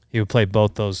 yeah. He would play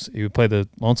both those. He would play the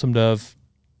Lonesome Dove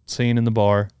scene in the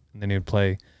bar, and then he would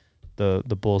play the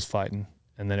bulls fighting.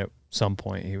 And then at some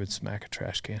point, he would smack a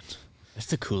trash can. That's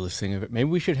the coolest thing of it. Maybe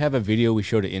we should have a video we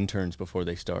show to interns before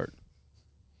they start.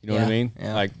 You know what I mean?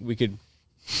 Yeah. Like, we could...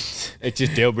 It's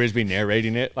just Dale Brisby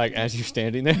narrating it, like, as you're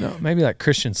standing there. No, maybe like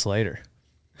Christian Slater.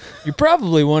 You're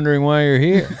probably wondering why you're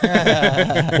here.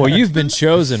 Well, you've been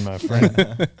chosen, my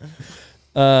friend.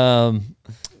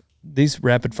 These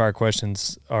rapid fire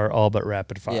questions are all but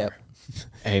rapid fire. Yep.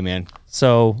 Hey, man.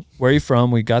 So, where are you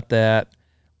from? We got that.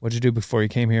 What'd you do before you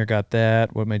came here? Got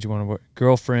that. What made you want to work?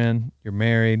 Girlfriend? You're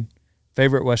married.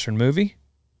 Favorite Western movie?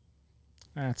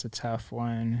 That's a tough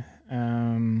one.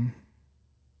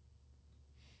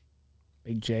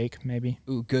 Big Jake, maybe.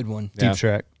 Ooh, good one. Deep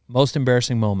Track. Most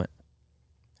embarrassing moment?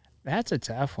 That's a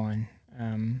tough one.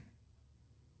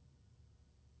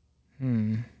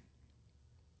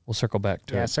 We'll circle back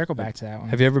to Yeah, it. circle back to that one.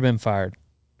 Have you ever been fired?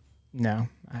 No,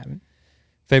 I haven't.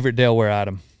 Favorite Delaware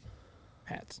item?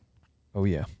 Hats. Oh,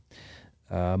 yeah.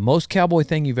 Most cowboy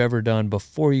thing you've ever done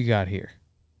before you got here?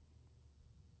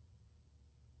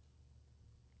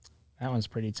 That one's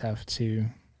pretty tough, too.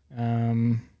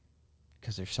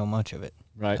 Because there's so much of it.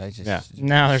 Right.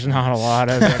 No, there's not a lot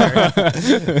of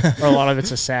it. Or a lot of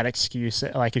it's a sad excuse.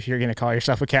 Like, if you're going to call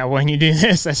yourself a cowboy and you do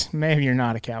this, maybe you're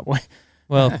not a cowboy.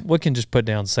 Well, we can just put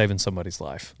down saving somebody's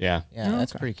life. Yeah. Yeah,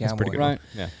 that's pretty cowboy. That's pretty good. Right.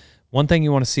 Yeah. One thing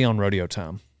you want to see on rodeo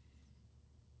time?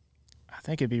 I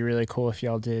think it'd be really cool if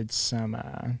y'all did some,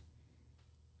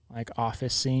 like,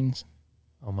 office scenes.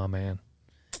 Oh, my man.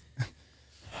 I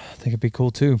think it'd be cool,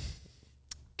 too.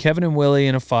 Kevin and Willie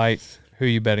in a fight. Who are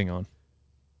you betting on?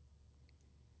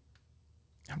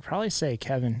 I'd probably say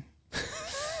Kevin.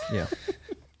 Yeah.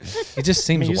 It just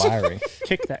seems wiry.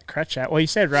 Kick that crutch out. Well, you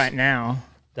said right now,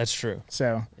 That's true.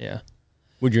 so Yeah.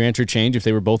 Would your answer change if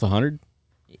they were both 100?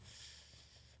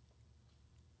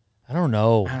 I don't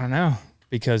know. I don't know.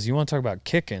 Because you want to talk about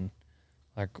kicking.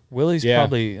 Like, Willie's Yeah.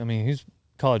 probably, I mean, he's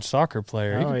a college soccer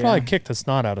player. He Oh, could probably yeah. kick the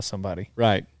snot out of somebody.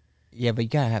 Right. Yeah, but you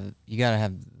gotta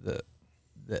have the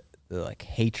like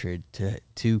hatred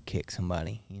to kick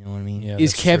somebody. You know what I mean? Yeah.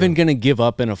 Is that's Kevin true. going to give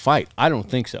up in a fight? I don't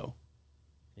think so.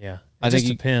 Yeah. I It think just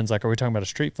he- depends. Like, are we talking about a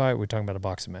street fight? Or are we talking about a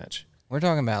boxing match? We're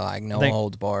talking about like no think-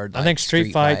 holds barred. I like, think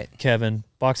street fight, Kevin.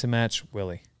 Boxing match,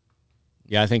 Willie.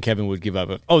 Yeah, I think Kevin would give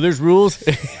up. Oh, there's rules?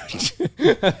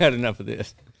 I've had enough of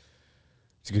this.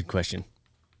 It's a good question.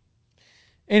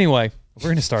 Anyway, we're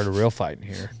going to start a real fight in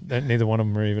here. That neither one of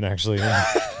them are even actually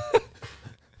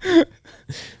in.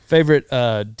 Favorite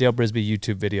Dale Brisby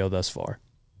YouTube video thus far?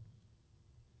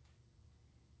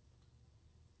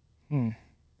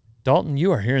 Dalton,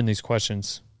 you are hearing these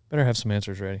questions. Better have some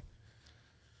answers ready.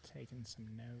 Taking some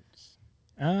notes.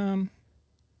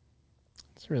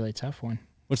 It's a really tough one.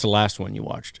 What's the last one you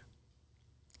watched?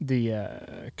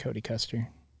 The Cody Custer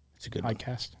It's a good one.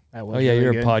 podcast. That was Oh, yeah, really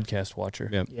you're good. a podcast watcher.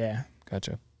 Yep. Yeah.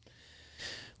 Gotcha.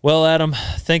 Well, Adam,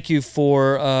 thank you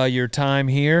for your time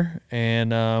here,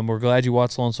 and we're glad you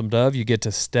watched Lonesome Dove. You get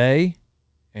to stay,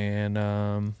 and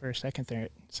For a second there,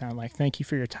 it sounded like, thank you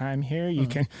for your time here. You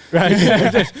can. Right.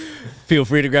 Feel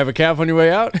free to grab a calf on your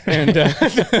way out. And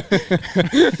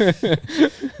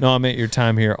no, I meant your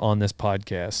time here on this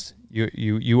podcast.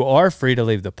 You are free to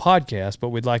leave the podcast, but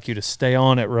we'd like you to stay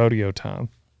on at rodeo time.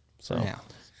 So Now,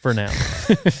 for now.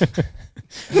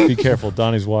 Be careful,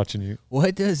 Donnie's watching you.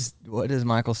 what does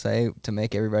Michael say to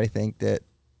make everybody think that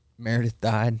Meredith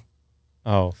died?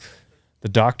 Oh, the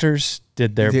doctors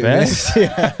did their Dude, best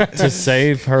to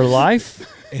save her life,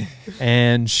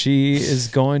 and she is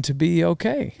going to be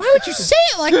okay. Why would you say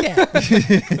it like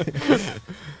that?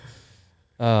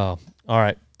 Oh, all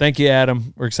right. Thank you,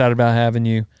 Adam. We're excited about having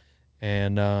you,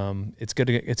 and it's good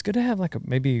to have like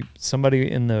maybe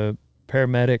somebody in the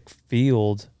paramedic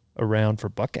field around for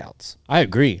buckouts. I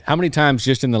agree. How many times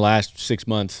just in the last 6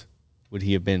 months would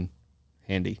he have been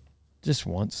handy? Just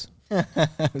once. I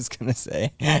was gonna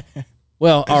say.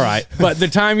 Well, all right. But the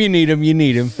time you need him, you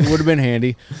need him. It would have been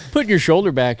handy. Putting your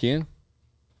shoulder back in.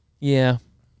 Yeah.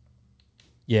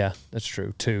 Yeah, that's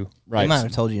true too. He might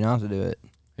have told you not to do it.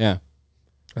 Yeah.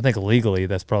 I think legally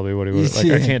that's probably what he would like.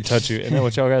 I can't touch you. Isn't that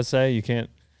what y'all guys say? You can't.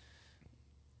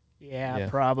 Yeah, Yeah.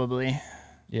 probably.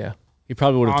 Yeah. He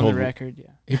probably would have On told the record, yeah.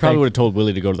 He probably would have told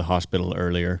Willie to go to the hospital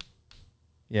earlier.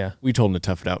 Yeah. We told him to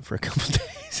tough it out for a couple of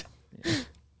days.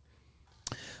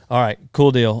 All right.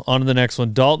 Cool deal. On to the next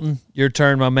one. Dalton, your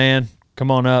turn, my man. Come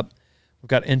on up. We've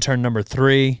got intern number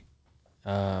 3.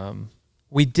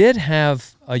 We did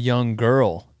have a young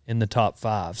girl in the top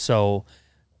 5. So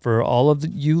for all of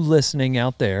you listening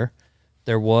out there,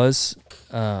 there was,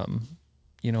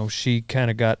 she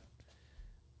kind of got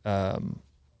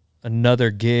another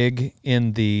gig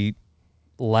in the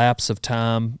lapse of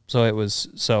time.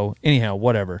 So anyhow,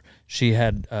 whatever. She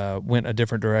had went a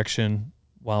different direction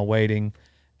while waiting.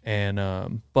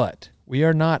 And but we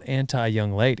are not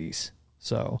anti-young ladies.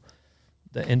 So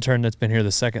the intern that's been here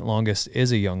the second longest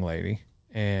is a young lady.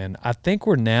 And I think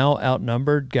we're now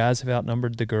outnumbered. Guys have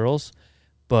outnumbered the girls.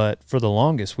 But for the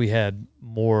longest, we had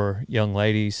more young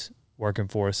ladies working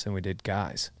for us than we did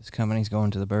guys. This company's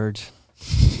going to the birds.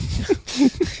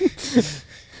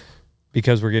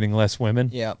 Because we're getting less women?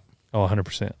 Yep. Oh,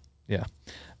 100%. Yeah.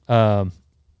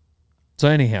 So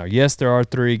anyhow, yes, there are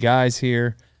 3 guys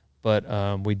here,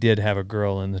 but we did have a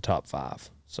girl in the top 5.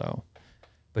 So,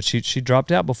 but she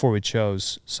dropped out before we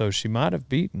chose, so she might have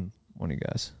beaten one of you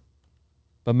guys,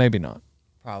 but maybe not.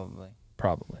 Probably.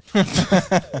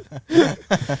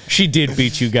 She did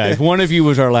beat you guys. One of you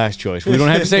was our last choice. We don't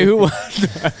have to say who it was.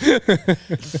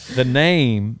 The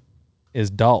name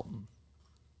is Dalton.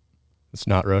 It's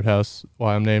not Roadhouse.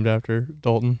 Why I'm named after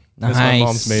Dalton. Nice. It's my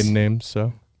mom's maiden name,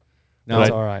 so. No, But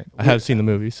it's all right. I have seen the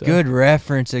movie, so. Good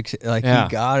reference. Yeah. You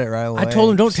got it right away. I told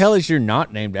him, don't tell us you're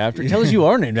not named after. Tell us you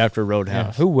are named after Yeah,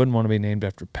 Roadhouse. who wouldn't want to be named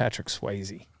after Patrick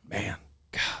Swayze? Man.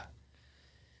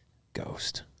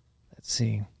 Ghost. That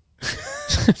scene.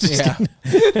 Yeah.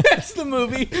 That's the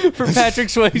movie for Patrick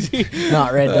Swayze.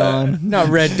 Not Red Dawn. Not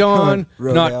Red Dawn.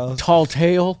 Not Roadhouse. Tall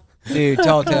Tale. Dude,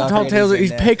 Tall Tale. Tall Tale.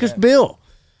 He's Pecos Bill.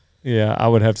 Yeah, I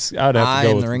would have to. I'd have I to go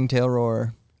am with the Ringtail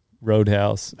Roar.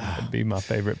 Roadhouse. That'd be my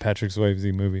favorite Patrick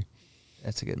Swayze movie.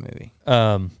 That's a good movie.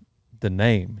 The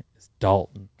name is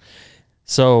Dalton.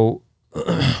 So,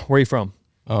 where are you from?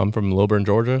 I'm from Lilburn,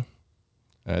 Georgia.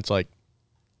 It's like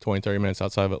 20, 30 minutes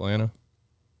outside of Atlanta.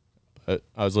 But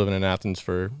I was living in Athens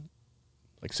for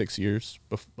like 6 years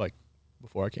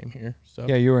before I came here. So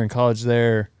Yeah, you were in college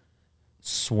there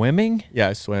swimming? yeah,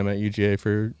 I swam at UGA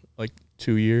for like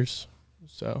 2 years.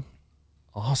 So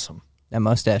Awesome. That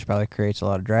mustache probably creates a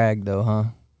lot of drag, though, huh?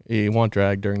 you want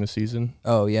drag during the season.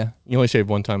 Oh, yeah. You only shave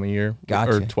one time a year.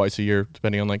 Gotcha. Or twice a year,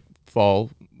 depending on like fall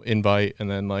invite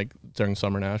and then like during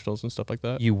summer nationals and stuff like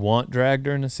that. You want drag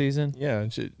during the season? Yeah,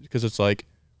 because it's like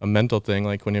a mental thing.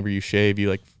 Like whenever you shave, you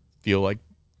like feel like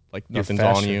You're nothing's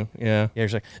on faster. you. Yeah. Yeah, you're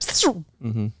just like,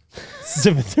 Mm-hmm.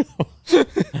 zipping through.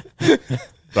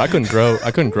 But I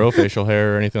couldn't grow facial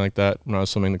hair or anything like that when I was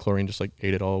swimming. The chlorine just like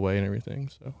ate it all away and everything.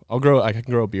 So I can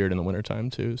grow a beard in the wintertime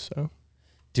too. So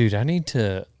Dude, I need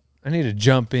to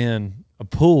jump in a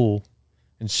pool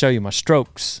and show you my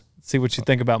strokes. See what you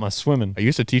think about my swimming. I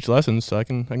used to teach lessons, so I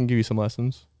can give you some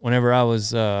lessons. Whenever I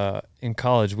was in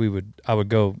college, I would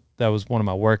go. That was one of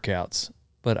my workouts,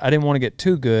 but I didn't want to get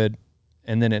too good,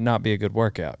 and then it not be a good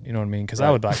workout. You know what I mean? Because I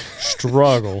would like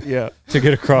struggle Yeah. to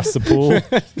get across the pool.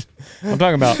 I'm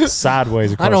talking about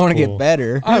sideways across. I don't want the to pool. get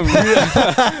better. I'm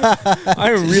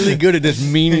really good at this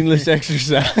meaningless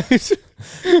exercise.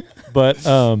 But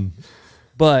now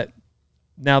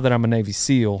that I'm a Navy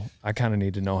SEAL, I kind of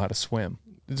need to know how to swim.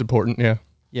 It's important. Yeah.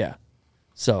 Yeah.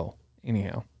 So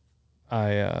anyhow,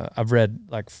 I've read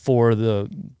like 4 of the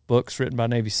books written by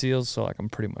Navy SEALs, so like I'm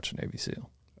pretty much a Navy SEAL.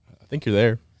 I think you're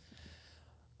there.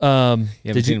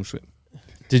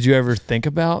 Did you ever think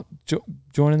about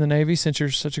joining the Navy since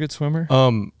you're such a good swimmer?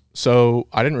 So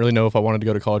I didn't really know if I wanted to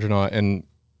go to college or not, and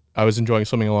I was enjoying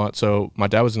swimming a lot. So my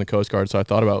dad was in the Coast Guard, so I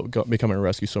thought about becoming a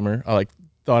rescue swimmer. I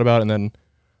thought about it, and then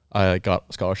I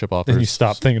got scholarship offers. Then you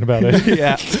stopped thinking about it.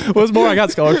 Yeah, it was more. I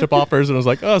got scholarship offers, and I was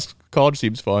like, "Oh, college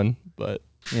seems fun." But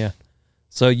Yeah.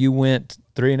 So you went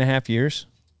 3.5 years.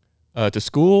 to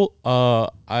school,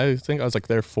 I think I was like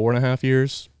there 4.5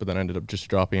 years, but then I ended up just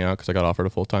dropping out because I got offered a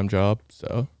full-time job.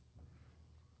 So,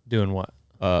 Doing what?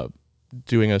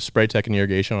 doing a spray tech and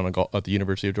irrigation on at the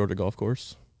University of Georgia golf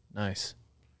course. Nice.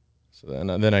 So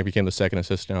then I became the second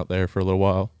assistant out there for a little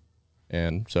while,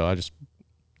 and so I just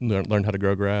learned how to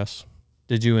grow grass.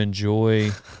 Did you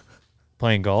enjoy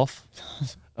playing golf?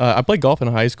 I played golf in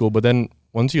high school, but then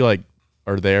once you like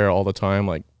are there all the time,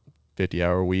 like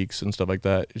 50-hour weeks and stuff like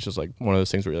that, it's just like one of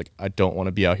those things where you're like, I don't want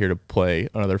to be out here to play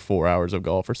another 4 hours of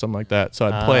golf or something like that. So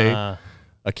I'd play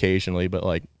occasionally, but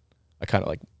like I kind of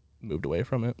like moved away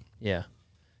from it. Yeah.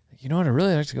 You know what? I'd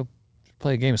really like to go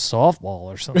play a game of softball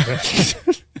or something.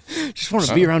 Just want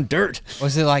to be around dirt.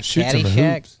 Was it like Shoot some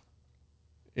Caddyshack?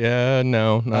 Yeah,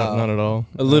 no, not at all.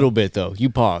 A little bit though. You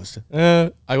paused.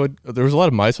 There was a lot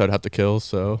of mice I'd have to kill,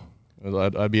 so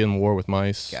I'd be in war with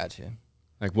mice. Gotcha.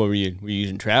 Like, what were you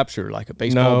using traps or like a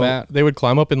baseball No, bat? they would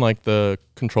climb up in like the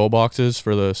control boxes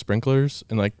for the sprinklers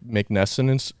and like make nests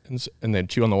and they'd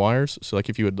chew on the wires. So like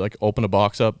if you would like open a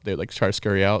box up, they'd like try to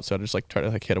scurry out. So I'd just like try to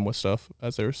like hit them with stuff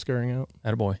as they were scurrying out.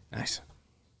 Attaboy. Nice.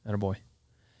 Attaboy.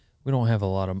 We don't have a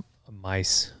lot of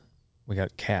mice. We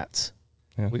got cats.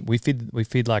 Yeah. We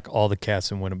feed like all the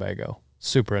cats in Winnebago.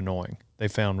 Super annoying. They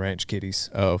found ranch kitties.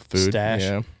 Oh, food.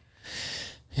 Stash.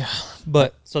 Yeah.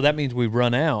 But so that means we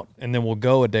run out and then we'll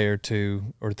go a day or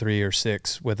 2 or 3 or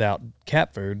 6 without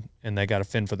cat food and they got to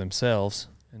fend for themselves.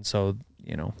 And so,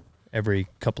 every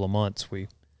couple of months we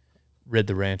rid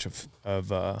the ranch of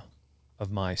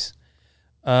mice.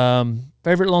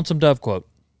 Favorite Lonesome Dove quote?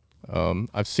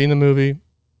 I've seen the movie,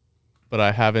 but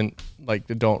I haven't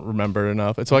don't remember it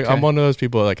enough. It's like Okay. I'm one of those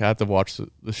people that like I have to watch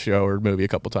the show or movie a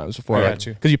couple times before I got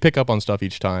you. because you pick up on stuff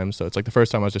each time. So it's like the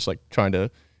first time I was just like trying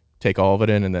to take all of it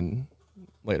in, and then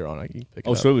later on I can pick it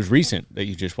up. So it was recent that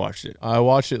you just watched it. I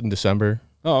watched it in December.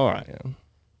 Oh, all right. Yeah.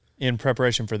 In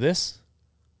preparation for this?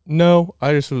 No,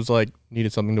 I just was like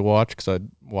needed something to watch because I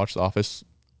watched The Office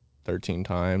 13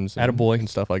 times. Attaboy. And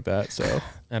stuff like that. So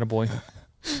Attaboy.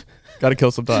 got to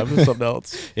kill some time with something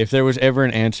else. If there was ever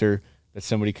an answer that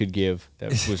somebody could give that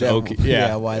was okay,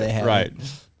 Yeah, why they have right.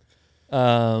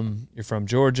 it. You're from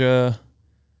Georgia.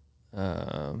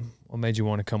 What made you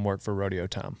want to come work for Rodeo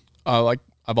Time?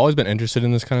 I've always been interested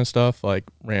in this kind of stuff, like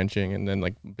ranching and then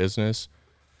like business.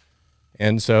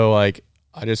 And so like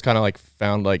I just kind of like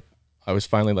found like I was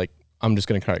finally like I'm just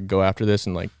gonna kind of go after this,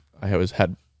 and like I always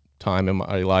had time in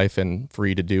my life and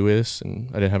free to do this, and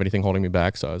I didn't have anything holding me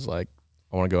back. So I was like,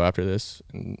 I want to go after this,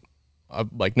 and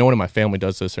like no one in my family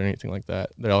does this or anything like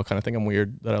that. They all kind of think I'm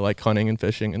weird that I like hunting and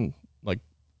fishing and like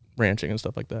ranching and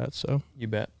stuff like that. So You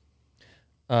bet.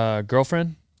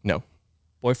 Girlfriend? no.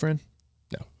 Boyfriend?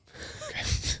 No.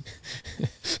 Okay.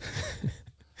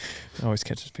 It always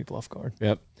catches people off guard.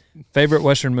 Yep. Favorite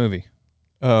Western movie?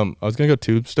 I was gonna go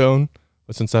Tombstone,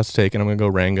 but since that's taken, I'm gonna go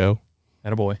Rango.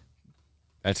 Attaboy.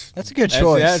 That's That's a good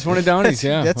choice. That's one of Donnie's.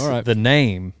 Yeah. That's- All right. The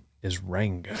name is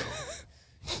Rango.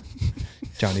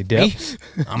 Johnny Depp.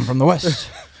 I'm from the West.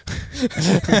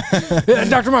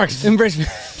 Dr. Marks, embrace me.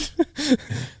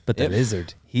 But the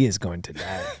lizard, he is going to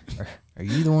die. Are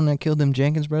you the one that killed them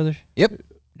Jenkins brothers? Yep.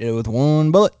 Did it with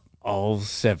one bullet. All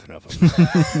 7 of them.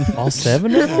 All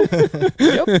 7 of them?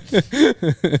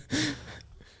 Yep.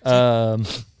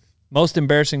 Most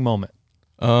embarrassing moment?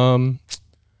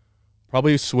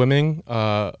 Probably swimming.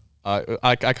 I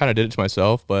kind of did it to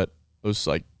myself, but it was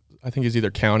like I think it was either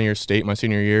county or state my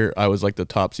senior year. I was like the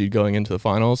top seed going into the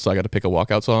finals, so I got to pick a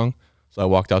walkout song. So I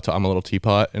walked out to "I'm a Little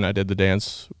Teapot" and I did the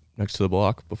dance next to the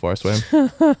block before I swam.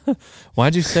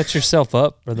 Why'd you set yourself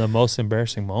up for the most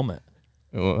embarrassing moment?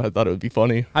 Well, I thought it would be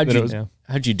funny. How'd Then you- it was- Yeah.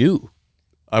 How'd you do?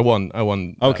 I won. that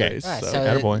Okay. race, Right, so. so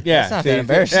attaboy. Yeah, It's not that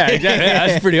embarrassing. Yeah, exactly. Yeah,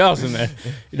 that's pretty awesome. Then,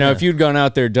 if you'd gone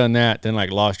out there, done that, then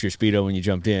like lost your speedo when you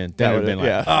jumped in, then it would have been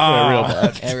like, real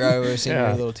bad. Everybody would have seen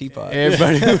your little teapot.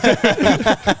 everybody.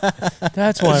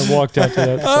 That's why I walked out to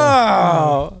that song.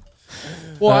 Oh.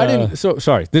 Well, I didn't. So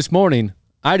sorry. This morning,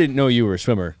 I didn't know you were a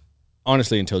swimmer,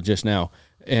 honestly, until just now.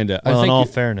 And I Well, in think all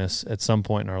fairness, at some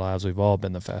point in our lives, we've all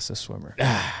been the fastest swimmer.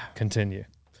 Continue.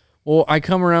 well, I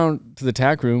come around to the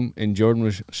tack room, and Jordan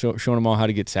was showing them all how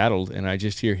to get saddled, and I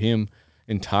just hear him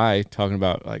and Ty talking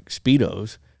about like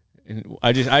speedos, and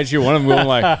I just hear one of them going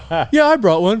like, "Yeah, I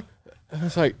brought one." And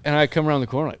it's like, and I come around the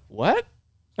corner like, "What?"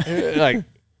 Like,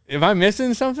 am I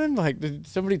missing something? Like, did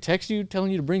somebody text you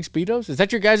telling you to bring speedos? Is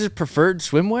that your guys' preferred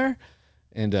swimwear?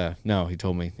 And no, he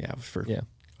told me, yeah, it was for Yeah.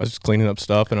 I was just cleaning up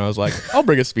stuff, and I was like, "I'll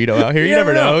bring a speedo out here. You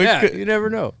never know. Yeah, Good, you never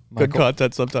know. good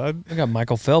content sometime." We got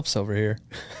Michael Phelps over here.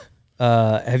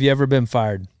 Have you ever been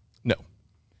fired? No,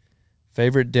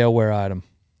 Favorite Delaware item?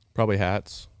 probably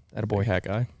hats. Attaboy. Hat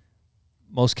guy.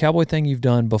 Most cowboy thing you've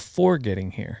done before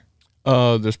getting here?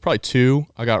 There's probably 2.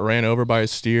 I got ran over by a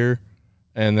steer,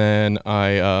 and then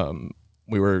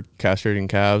we were castrating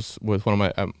calves with one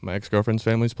of my ex-girlfriend's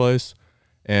family's place,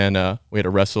 and we had to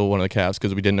wrestle one of the calves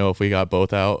because we didn't know if we got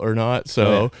both out or not.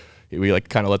 So we like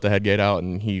kind of let the head gate out,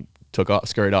 and he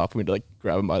scurried off. We'd like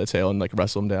grab him by the tail and like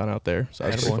wrestle him down out there. So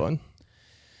that was pretty fun.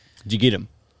 Did you get him?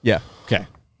 Yeah. Okay.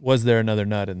 Was there another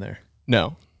nut in there?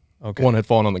 No. Okay. One had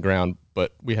fallen on the ground,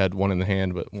 but we had one in the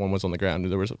hand, but one was on the ground.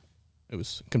 It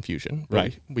was confusion. But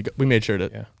Right. We made sure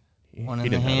that Yeah. he, One he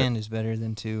in the didn't have it. hand is better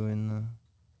than 2 in the.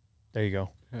 There you go.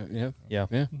 Yeah. Yeah.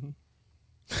 Yeah.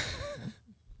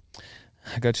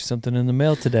 I got you something in the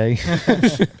mail today.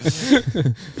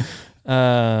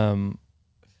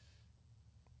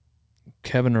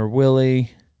 Kevin or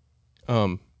Willie?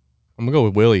 I'm gonna go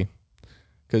with Willie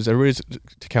because everybody's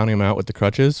counting him out with the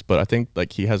crutches, but I think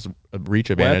like he has a reach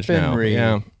advantage Weaponry.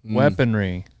 now. Yeah.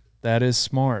 Weaponry. That is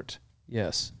smart.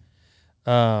 Yes.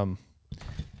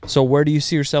 So where do you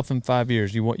see yourself in 5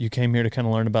 years? You came here to kind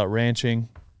of learn about ranching.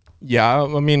 Yeah,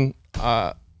 I mean,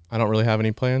 I don't really have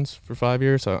any plans for 5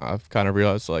 years. I've kind of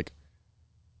realized like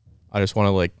I just want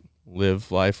to like live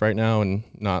life right now and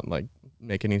not like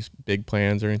make any big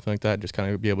plans or anything like that. Just kind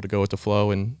of be able to go with the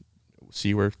flow and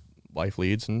see where life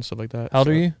leads and stuff like that. How old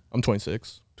are you? I'm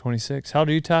 26. 26. How old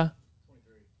are you, Ty?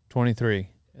 23.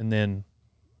 And then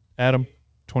Adam?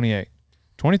 28.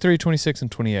 23, 26, and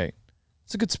 28.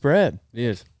 It's a good spread. It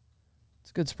is. It's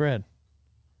a good spread.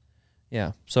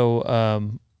 Yeah. So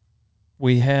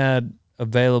we had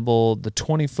available the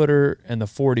 20-footer and the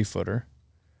 40-footer.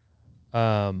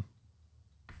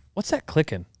 What's that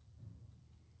clicking?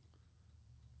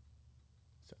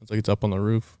 Sounds like it's up on the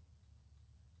roof.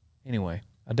 Anyway,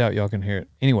 I doubt y'all can hear it.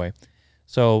 Anyway,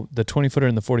 so the 20-footer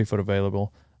and the 40-foot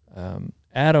available.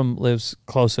 Adam lives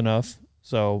close enough,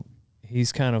 so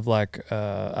he's kind of like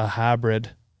a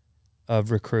hybrid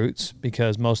of recruits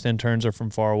because most interns are from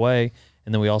far away,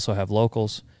 and then we also have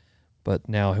locals, but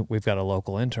now we've got a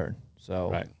local intern. So,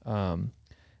 Right.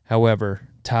 However,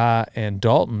 Ty and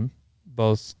Dalton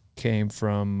both came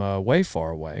from way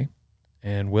far away,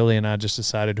 and Willie and I just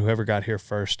decided whoever got here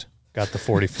first got the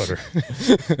 40-footer.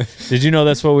 Did you know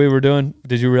that's what we were doing?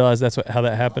 Did you realize that's how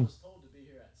that happened? I was told to be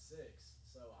here at 6,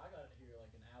 so I got here like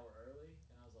an hour early,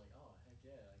 and I was like, oh, heck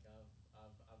yeah,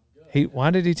 like I'm good. Why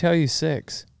did he tell you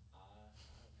 6?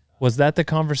 Was that the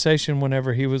conversation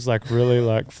whenever he was like really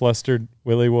like flustered?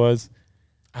 Willie was.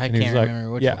 I And he can't was like-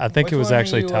 remember which yeah, one. I think Which it was one of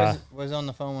actually you Ty. was on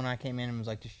the phone when I came in and was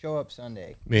like, just show up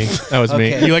Sunday. Me. That was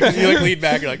me. Okay. You like lead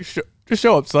back. You're like, just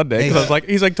show up Sunday. 'Cause I was like,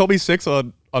 he's like told me 6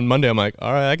 on Monday. I'm like,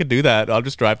 all right, I could do that. I'll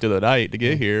just drive through the night to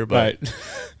get here. But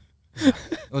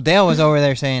Well, Dale was over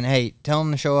there saying, hey, tell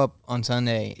him to show up on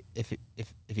Sunday if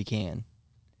he can.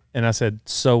 And I said,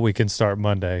 so we can start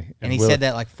Monday. And he Willie- said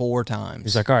that like 4 times.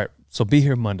 He's like, all right, so be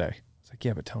here Monday. I was like,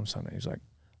 yeah, but tell him Sunday. He's like,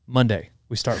 Monday.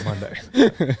 We start Monday.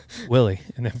 Willie.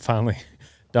 And then finally,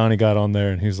 Donnie got on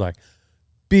there and he was like,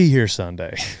 be here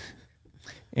Sunday.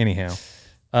 Anyhow.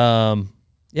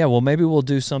 Yeah, well, maybe we'll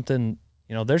do something.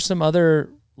 You know, there's some other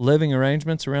living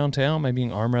arrangements around town. Maybe you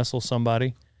can arm wrestle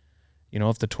somebody. You know,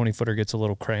 if the 20-footer gets a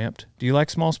little cramped. Do you like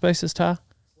small spaces, Ty?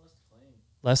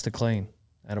 Less to clean.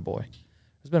 Attaboy.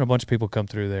 There's been a bunch of people come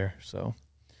through there. So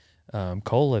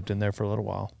Cole lived in there for a little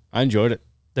while. I enjoyed it.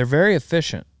 They're very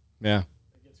efficient. Yeah.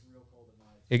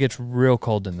 It gets real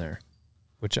cold in there,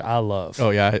 which I love. oh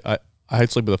yeah, I had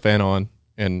sleep with a fan on,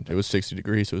 and it was 60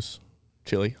 degrees. It was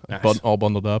chilly. Nice. All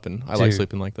bundled up, and I like Dude.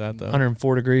 sleeping like that though.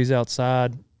 104 degrees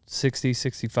outside, 60,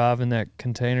 65 in that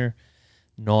container.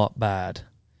 Not bad.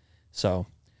 So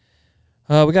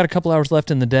we got a couple hours left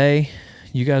in the day.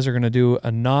 You guys are going to do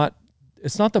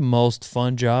it's not the most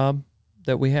fun job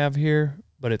that we have here,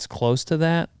 but it's close to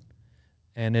that.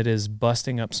 And it is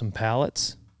busting up some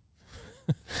pallets.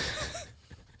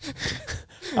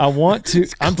 I'm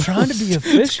trying to be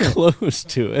efficient. Close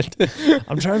to it.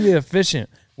 I'm trying to be efficient.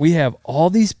 We have all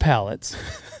these pallets.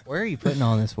 where are you putting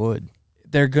all this wood?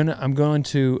 I'm going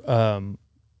to,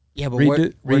 Yeah, but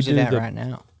where's it redo at the- right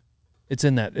now?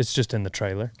 it's just in the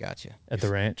trailer Gotcha. at the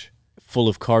ranch. Full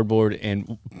of cardboard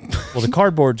and Well, the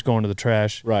cardboard's going to the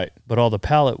trash, right. but all the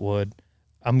pallet wood,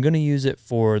 I'm going to use it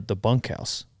for the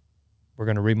bunkhouse. We're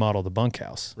going to remodel the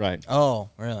bunkhouse. Right. Oh,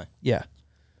 really? Yeah.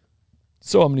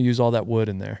 So I'm going to use all that wood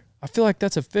in there. I feel like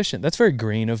that's efficient. That's very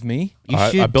green of me. You I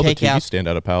should built a take TV out. stand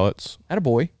out of pallets.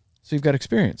 Attaboy. So you've got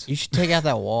experience. You should take out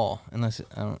that wall, unless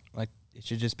I don't like. It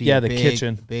should just be Yeah, a the big,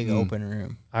 kitchen. big open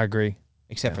room, I agree.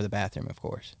 except for the bathroom, of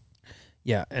course.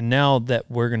 Yeah. And now that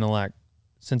we're going to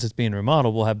since it's being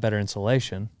remodeled, we'll have better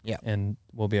insulation. Yeah. And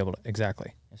we'll be able to,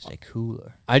 exactly. It'll stay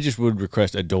cooler. I just would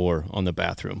request a door on the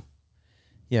bathroom.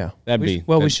 Yeah. That'd we be-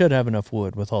 we that'd- should have enough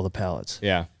wood with all the pallets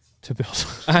Yeah. to build.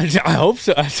 I hope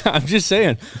so. I'm just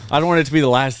saying. I don't want it to be the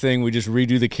last thing. We just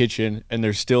redo the kitchen and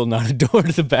there's still not a door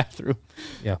to the bathroom.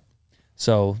 Yeah.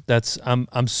 So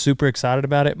I'm super excited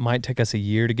about it. Might take us a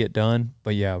year to get done,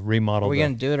 but yeah, remodel. Are we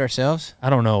gonna do it ourselves? I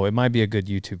don't know. It might be a good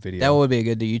YouTube video. That would be a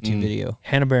good YouTube video.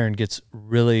 Hannah Barron gets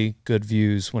really good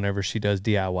views whenever she does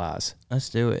DIYs, Let's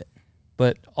do it.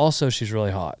 but also she's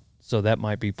really hot, so that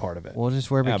might be part of it. We'll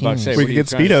just wear Yeah, about to say, bikinis. We what could are you get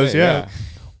trying to Speedos, say? yeah.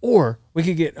 Or we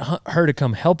could get her to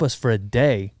come help us for a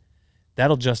day.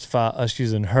 That'll justify us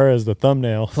using her as the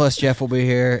thumbnail. Plus, Jeff will be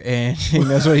here, and he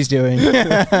knows what he's doing.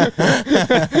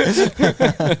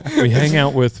 we hang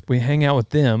out with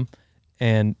them,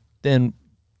 and then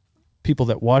people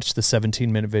that watch the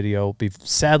 17-minute video be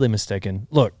sadly mistaken.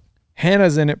 Look,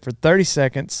 Hannah's in it for 30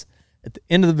 seconds. At the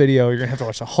end of the video, you're gonna have to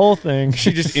watch the whole thing.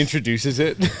 She just introduces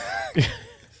it.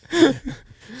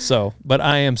 So, but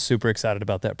I am super excited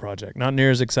about that project. Not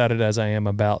near as excited as I am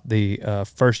about the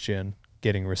first gen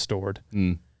getting restored.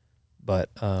 But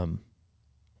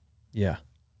yeah,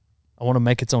 I want to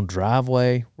make its own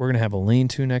driveway. We're gonna have a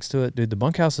lean-to next to it, dude. The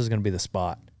bunkhouse is gonna be the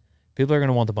spot. People are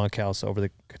gonna want the bunkhouse over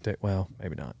the well,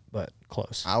 maybe not, but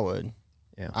close. I would.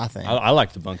 Yeah, I think. I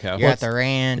like the bunkhouse. You're at the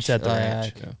ranch. It's at the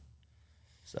ranch.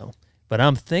 So, but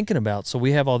I'm thinking about, so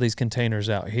we have all these containers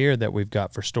out here that we've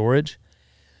got for storage.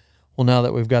 Well, now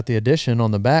that we've got the addition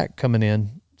on the back coming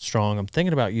in strong, I'm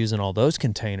thinking about using all those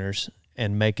containers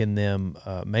and making them,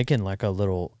 making like a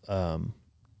little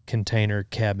container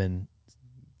cabin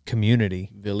community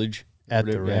village at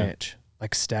the ranch.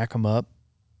 Like stack them up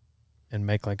and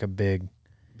make like a big.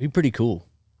 Be pretty cool.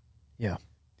 Yeah.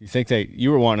 Do you think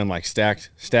you were wanting them like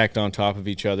stacked on top of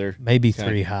each other? Maybe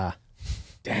 3 high.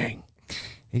 Dang.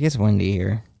 It gets windy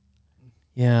here.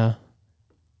 Yeah.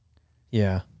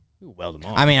 Yeah. Weld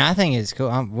them on. I mean, I think it's cool.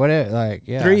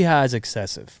 Yeah. 3 high is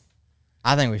excessive.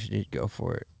 I think we should go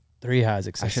for it. 3 high is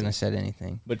excessive. I shouldn't have said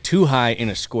anything. But 2 high in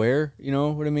a square, you know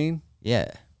what I mean?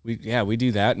 Yeah. We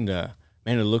do that, and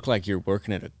man, it looked like you're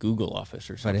working at a Google office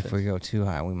or something. But if we go 2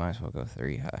 high, we might as well go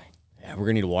 3 high. Yeah, we're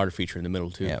gonna need a water feature in the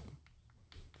middle too. Yep.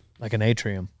 Like an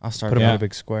atrium. I'll start. Put them in a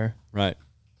big square. Right.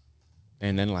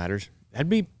 And then ladders. That'd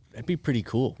be pretty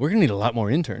cool. We're gonna need a lot more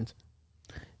interns.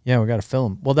 Yeah, we got to fill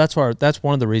them. Well, that's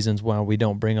one of the reasons why we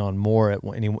don't bring on more at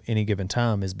any given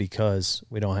time is because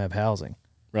we don't have housing.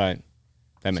 Right.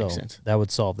 That makes sense. That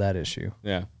would solve that issue.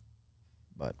 Yeah.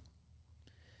 But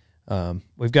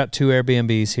we've got 2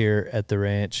 Airbnbs here at the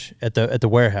ranch, at the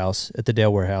warehouse, at the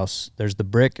Dale warehouse. There's the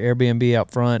brick Airbnb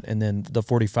out front, and then the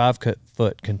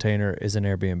 45-foot container is an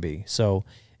Airbnb. So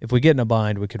if we get in a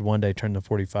bind, we could one day turn the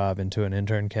 45 into an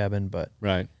intern cabin, but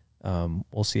right.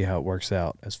 We'll see how it works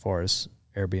out as far as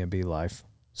Airbnb life.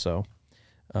 So,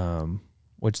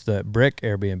 which the brick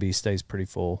Airbnb stays pretty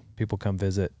full. People come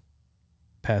visit,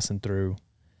 passing through,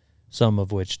 some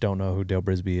of which don't know who Dale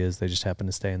Brisby is. They just happen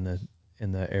to stay in the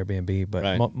Airbnb, but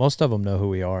right. Most of them know who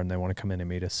we are and they want to come in and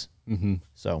meet us. Mm-hmm.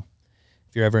 So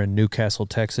if you're ever in Newcastle,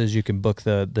 Texas, you can book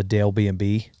the Dale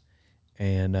B&B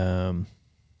and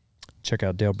check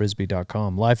out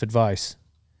dalebrisby.com. Life advice.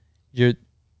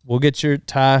 We'll get your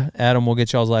Adam, we'll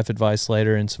get y'all's life advice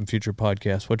later in some future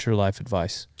podcasts. What's your life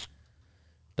advice,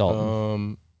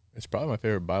 Dalton? It's probably my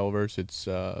favorite Bible verse. It's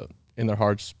in their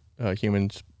hearts,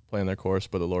 humans plan their course,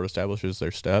 but the Lord establishes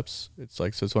their steps. It's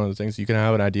like, so it's one of the things you can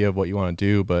have an idea of what you want to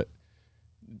do, but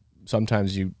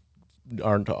sometimes you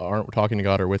aren't talking to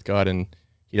God or with God, and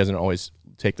He doesn't always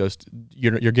take those.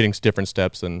 You're getting different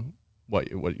steps than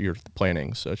what you're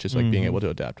planning. So it's just like being able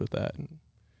to adapt with that. And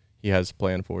He has a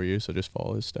plan for you, so just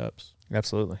follow His steps.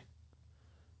 Absolutely.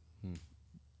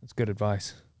 That's good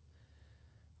advice.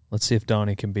 Let's see if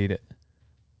Donnie can beat it.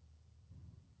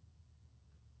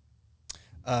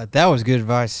 That was good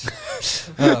advice.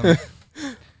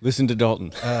 Listen to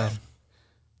Dalton.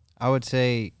 I would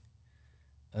say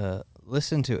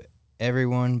listen to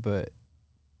everyone, but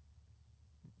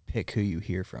pick who you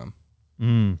hear from.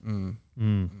 Dang.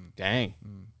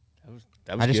 That was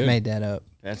I just good. made that up.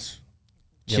 That's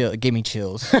Chill. Give me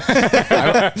chills.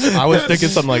 I was thinking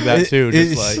something like that too.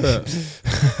 Just like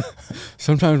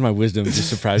sometimes my wisdom just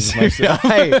surprises myself.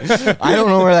 I don't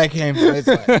know where that came from. It's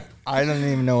like, I don't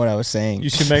even know what I was saying. You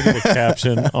should make it a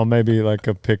caption on maybe like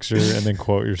a picture and then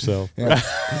quote yourself. Yeah.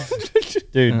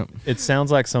 Dude, it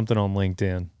sounds like something on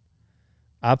LinkedIn.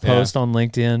 I post on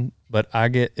LinkedIn, but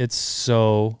it's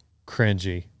so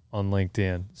cringy on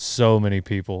LinkedIn. So many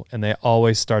people. And they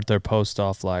always start their post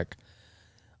off like,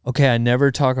 okay, I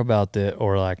never talk about this,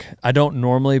 or like, I don't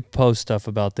normally post stuff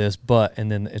about this, but,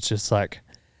 and then it's just like,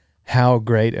 how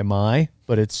great am I?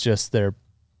 But it's just their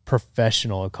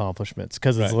professional accomplishments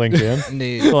because it's LinkedIn.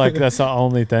 Dude. So like, that's the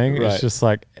only thing. Right. It's just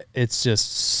like, it's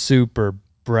just super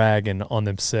bragging on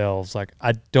themselves. Like,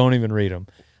 I don't even read them.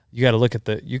 You got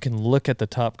to you can look at the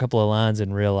top couple of lines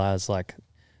and realize like,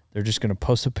 they're just going to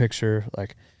post a picture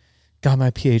like, got my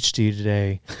PhD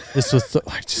today. This was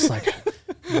just like,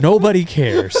 nobody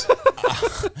cares.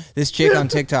 This chick on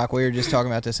TikTok, we were just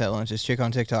talking about this at lunch. This chick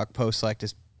on TikTok posts like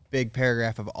this big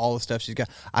paragraph of all the stuff she's got.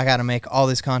 I got to make all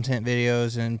this content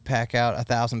videos and pack out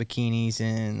 1,000 bikinis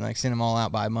and like send them all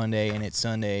out by Monday, and it's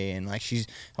Sunday, and like she's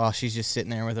just sitting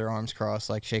there with her arms crossed,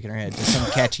 like shaking her head to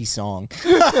some catchy song.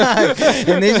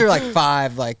 And these are like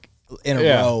 5 like in a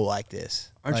row like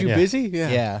this. Aren't like, you busy?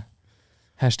 Yeah.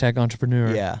 Hashtag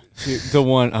entrepreneur. Yeah. The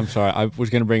one, I'm sorry, I was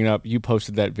going to bring it up. You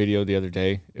posted that video the other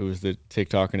day. It was the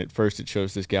TikTok, and at first it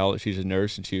shows this gal that she's a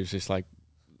nurse, and she was just like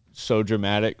so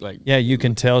dramatic. Like, Yeah, you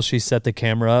can tell she set the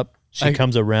camera up. She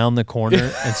comes around the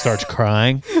corner and starts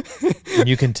crying. And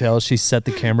you can tell she set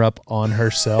the camera up on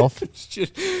herself. it's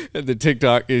just, the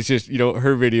TikTok is just,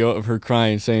 her video of her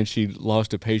crying, saying she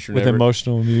lost a patient With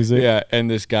emotional music. Yeah,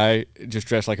 and this guy just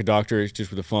dressed like a doctor is just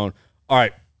with a phone. All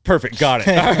right, perfect, got it.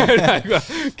 All right,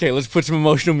 okay, let's put some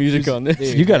emotional music on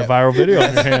this. You got a viral video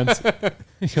on your hands.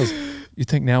 He goes, you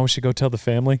think now we should go tell the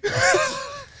family?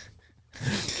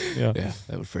 Yeah. Yeah,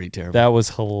 that was pretty terrible. That was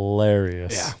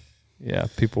hilarious. Yeah. Yeah,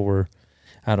 people were,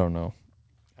 I don't know.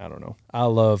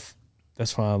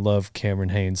 That's why I love Cameron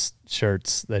Haynes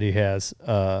shirts that he has.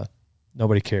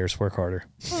 Nobody cares, work harder.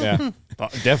 Yeah,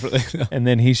 definitely. And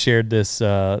then he shared this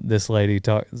lady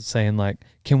saying like,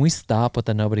 can we stop with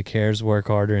the nobody cares, work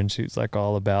harder? And she was like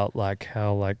all about like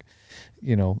how like,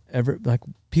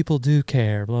 people do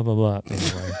care, blah, blah, blah.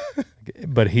 Anyway,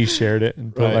 but he shared it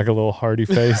and put like a little hearty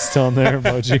face on there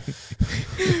emoji.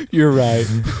 You're right.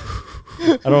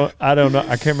 I don't know.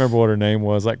 I can't remember what her name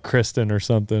was, like Kristen or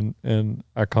something. And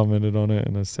I commented on it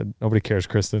and I said, nobody cares,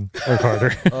 Kristen. Work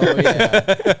harder. Oh yeah.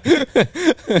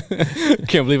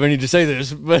 Can't believe I need to say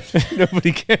this, but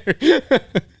nobody cares.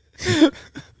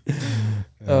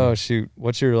 Oh shoot.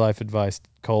 What's your life advice,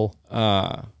 Cole?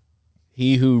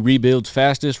 He who rebuilds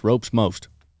fastest ropes most.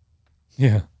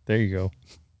 Yeah, there you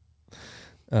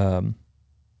go.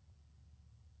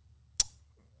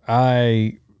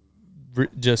 I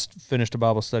just finished a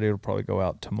Bible study. It'll probably go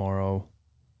out tomorrow.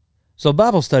 So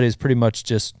Bible study is pretty much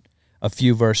just a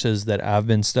few verses that I've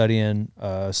been studying,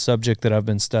 a subject that I've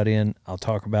been studying. I'll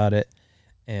talk about it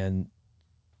and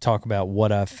talk about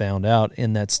what I've found out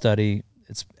in that study.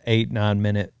 It's 8-9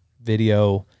 minute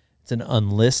video. It's an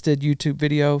unlisted YouTube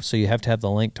video, so you have to have the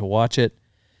link to watch it.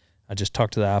 I just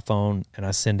talk to the iPhone and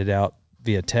I send it out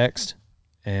via text.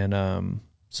 And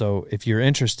so if you're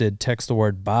interested, text the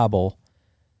word Bible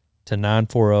to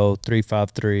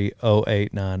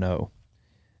 940-353-0890.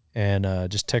 And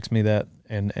just text me that,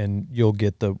 and you'll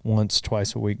get the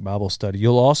twice a week Bible study.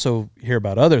 You'll also hear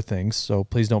about other things, so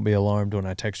please don't be alarmed when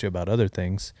I text you about other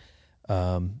things.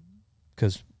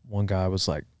 Because one guy was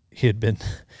like, he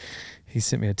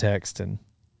sent me a text, and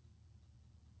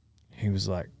he was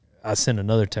like, I sent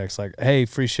another text like, hey,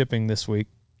 free shipping this week.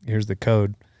 Here's the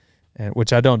code. And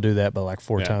which I don't do that, but like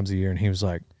 4 times a year. And he was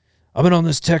like, I've been on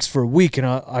this text for a week, and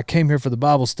I came here for the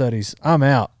Bible studies. I'm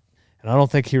out. And I don't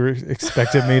think he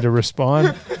expected me to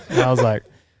respond. And I was like,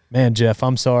 man, Jeff,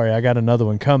 I'm sorry. I got another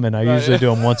one coming. I usually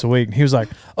do them once a week. And he was like,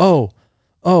 oh,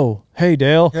 hey,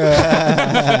 Dale. He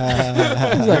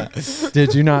was like,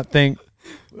 did you not think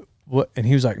what? And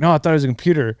he was like, no, I thought it was a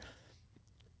computer.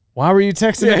 Why were you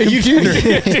texting a computer?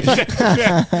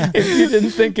 If you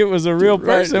didn't think it was a real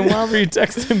person, why were you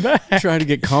texting back? Trying to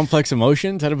get complex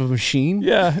emotions out of a machine?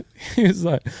 Yeah. He was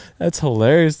like, that's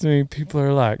hilarious to me. People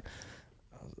are like,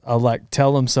 I'll like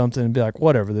tell them something and be like,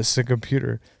 whatever, this is a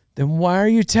computer. Then why are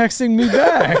you texting me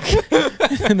back?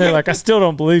 And they're like, I still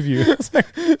don't believe you. It's like,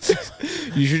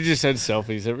 you should just send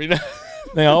selfies every night.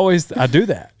 I do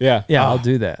that. Yeah. Yeah, I'll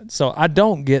do that. So I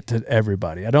don't get to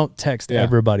everybody. I don't text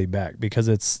everybody back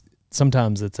because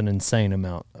sometimes it's an insane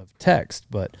amount of text,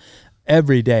 but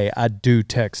every day I do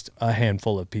text a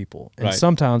handful of people. And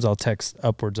sometimes I'll text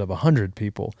upwards of 100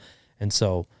 people. And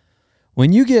so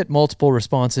when you get multiple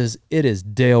responses, it is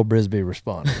Dale Brisby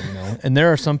responding, And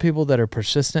there are some people that are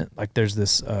persistent. Like there's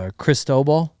this Chris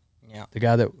Stoball, the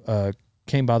guy that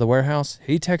came by the warehouse.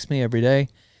 He texts me every day.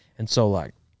 And so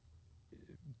like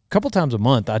a couple times a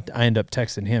month, I end up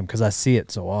texting him because I see it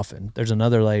so often. There's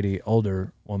another lady,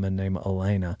 older woman named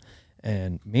Elena.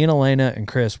 And me and Elena and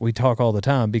Chris, we talk all the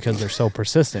time because they're so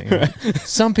persistent.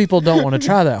 Some people don't want to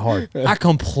try that hard. I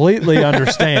completely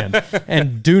understand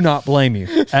and do not blame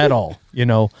you at all.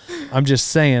 I'm just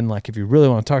saying, like, if you really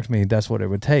want to talk to me, that's what it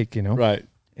would take, Right.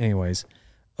 Anyways.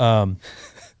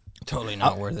 Totally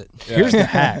not worth it. Here's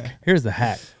the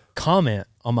hack. Comment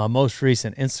on my most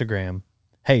recent Instagram,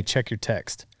 hey, check your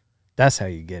text. That's how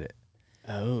you get it.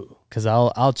 Oh. Because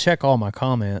I'll check all my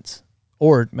comments.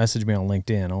 Or message me on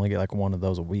LinkedIn. I only get like one of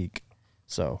those a week.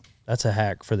 So that's a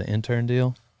hack for the intern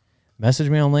deal. Message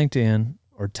me on LinkedIn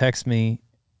or text me,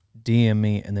 DM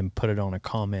me, and then put it on a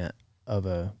comment of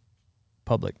a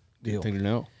public deal. Good thing to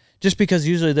know. Just because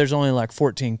usually there's only like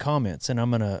 14 comments, and I'm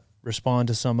going to respond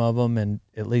to some of them and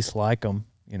at least like them,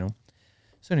 So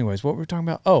anyways, what were we talking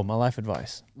about? Oh, my life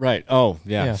advice. Right. Oh,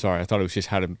 yeah. Sorry. I thought it was just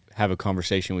how to have a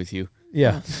conversation with you.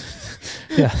 Yeah.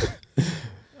 Yeah.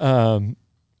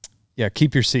 Yeah,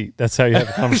 keep your seat. That's how you have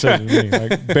a conversation with me.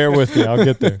 Like, bear with me. I'll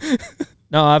get there.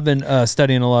 No, I've been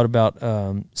studying a lot about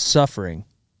suffering.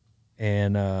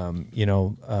 And,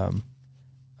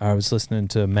 I was listening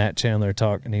to Matt Chandler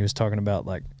talk, and he was talking about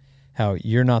like how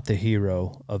you're not the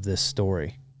hero of this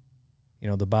story. You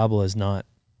know, the Bible is not,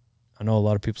 I know a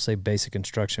lot of people say basic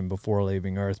instruction before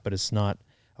leaving earth, but it's not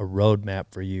a roadmap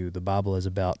for you. The Bible is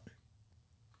about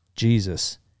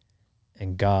Jesus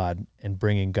and God and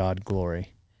bringing God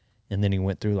glory. And then he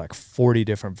went through like 40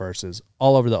 different verses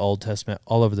all over the Old Testament,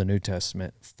 all over the New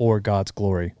Testament, for God's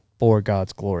glory, for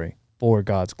God's glory, for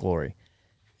God's glory.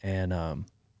 And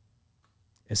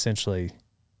essentially,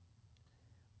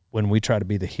 when we try to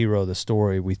be the hero of the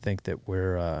story, we think that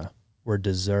we're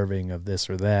deserving of this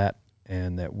or that,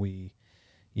 and that we,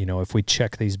 you know, if we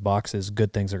check these boxes,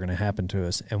 good things are going to happen to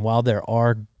us. And while there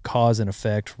are cause and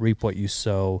effect, reap what you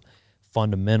sow,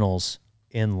 fundamentals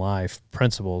in life,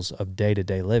 principles of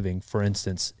day-to-day living. For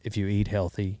instance, if you eat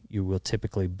healthy, you will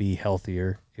typically be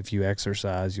healthier. If you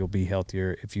exercise, you'll be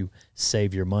healthier. If you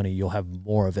save your money, you'll have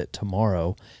more of it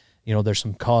tomorrow. You know, there's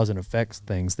some cause and effects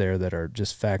things there that are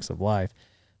just facts of life.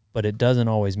 But it doesn't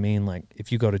always mean like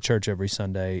if you go to church every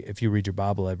Sunday, if you read your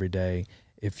Bible every day,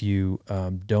 if you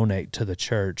donate to the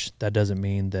church, that doesn't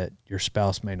mean that your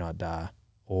spouse may not die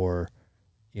or,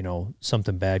 you know,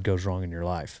 something bad goes wrong in your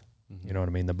life. You know what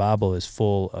I mean? The Bible is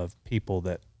full of people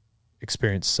that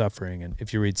experience suffering. And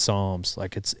if you read Psalms,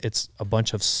 like it's a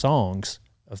bunch of songs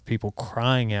of people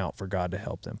crying out for God to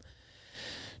help them.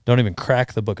 Don't even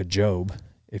crack the book of Job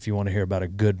if you want to hear about a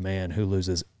good man who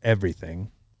loses everything.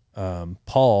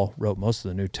 Paul wrote most of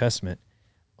the New Testament.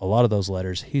 A lot of those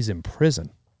letters, he's in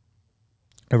prison.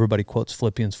 Everybody quotes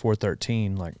Philippians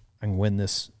 4:13, like, I can win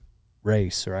this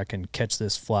race, or I can catch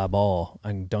this fly ball,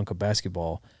 I can dunk a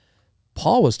basketball.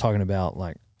 Paul was talking about,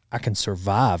 like, I can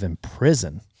survive in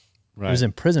prison. Right. He was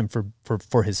in prison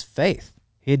for his faith.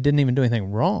 He didn't even do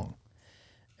anything wrong.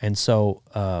 And so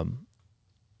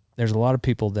there's a lot of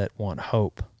people that want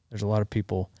hope. There's a lot of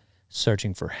people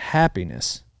searching for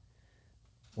happiness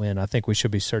when I think we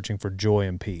should be searching for joy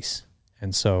and peace.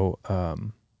 And so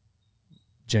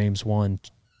James 1,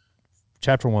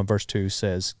 chapter 1, verse 2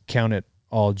 says, count it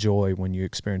all joy when you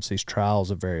experience these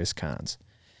trials of various kinds.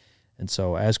 And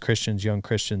so as Christians, young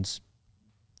Christians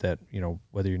that, you know,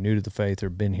 whether you're new to the faith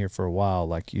or been here for a while,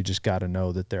 like, you just got to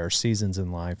know that there are seasons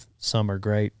in life. Some are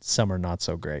great, some are not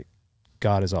so great.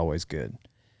 God is always good.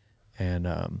 And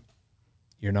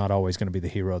you're not always going to be the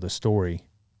hero of the story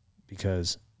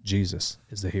because Jesus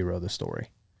is the hero of the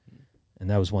story. And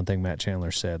that was one thing Matt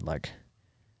Chandler said, like,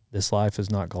 this life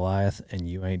is not Goliath and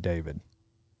you ain't David.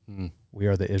 We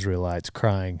are the Israelites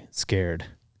crying, scared.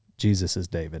 Jesus is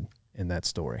David in that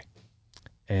story.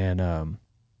 And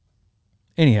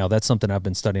anyhow, that's something I've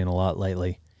been studying a lot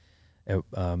lately.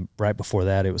 Right before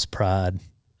that, it was pride.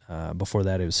 Before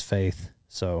that, it was faith.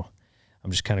 So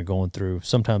I'm just kind of going through.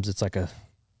 Sometimes it's like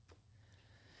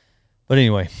but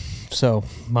anyway, so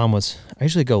I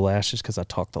usually go last just because I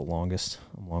talk the longest.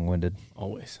 I'm long-winded.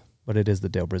 Always. But it is the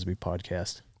Dale Brisby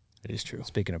podcast. It is true.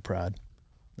 Speaking of pride.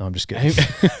 No, I'm just kidding.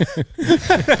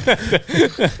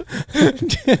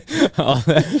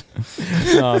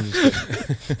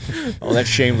 all that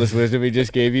shameless wisdom he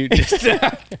just gave you, just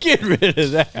get rid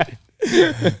of that.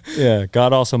 Yeah,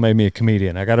 God also made me a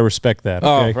comedian. I got to respect that.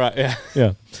 Okay? Oh, right, yeah.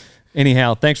 Yeah.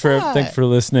 Anyhow, thanks for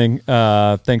listening.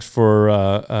 Thanks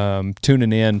for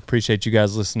tuning in. Appreciate you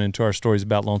guys listening to our stories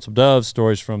about Lonesome Doves,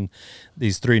 stories from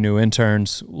these 3 new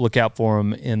interns. Look out for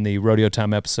them in the Rodeo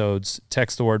Time episodes.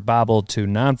 Text the word Bible to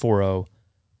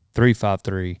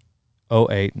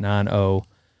 940-353-0890.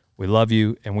 We love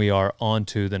you, and we are on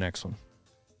to the next one.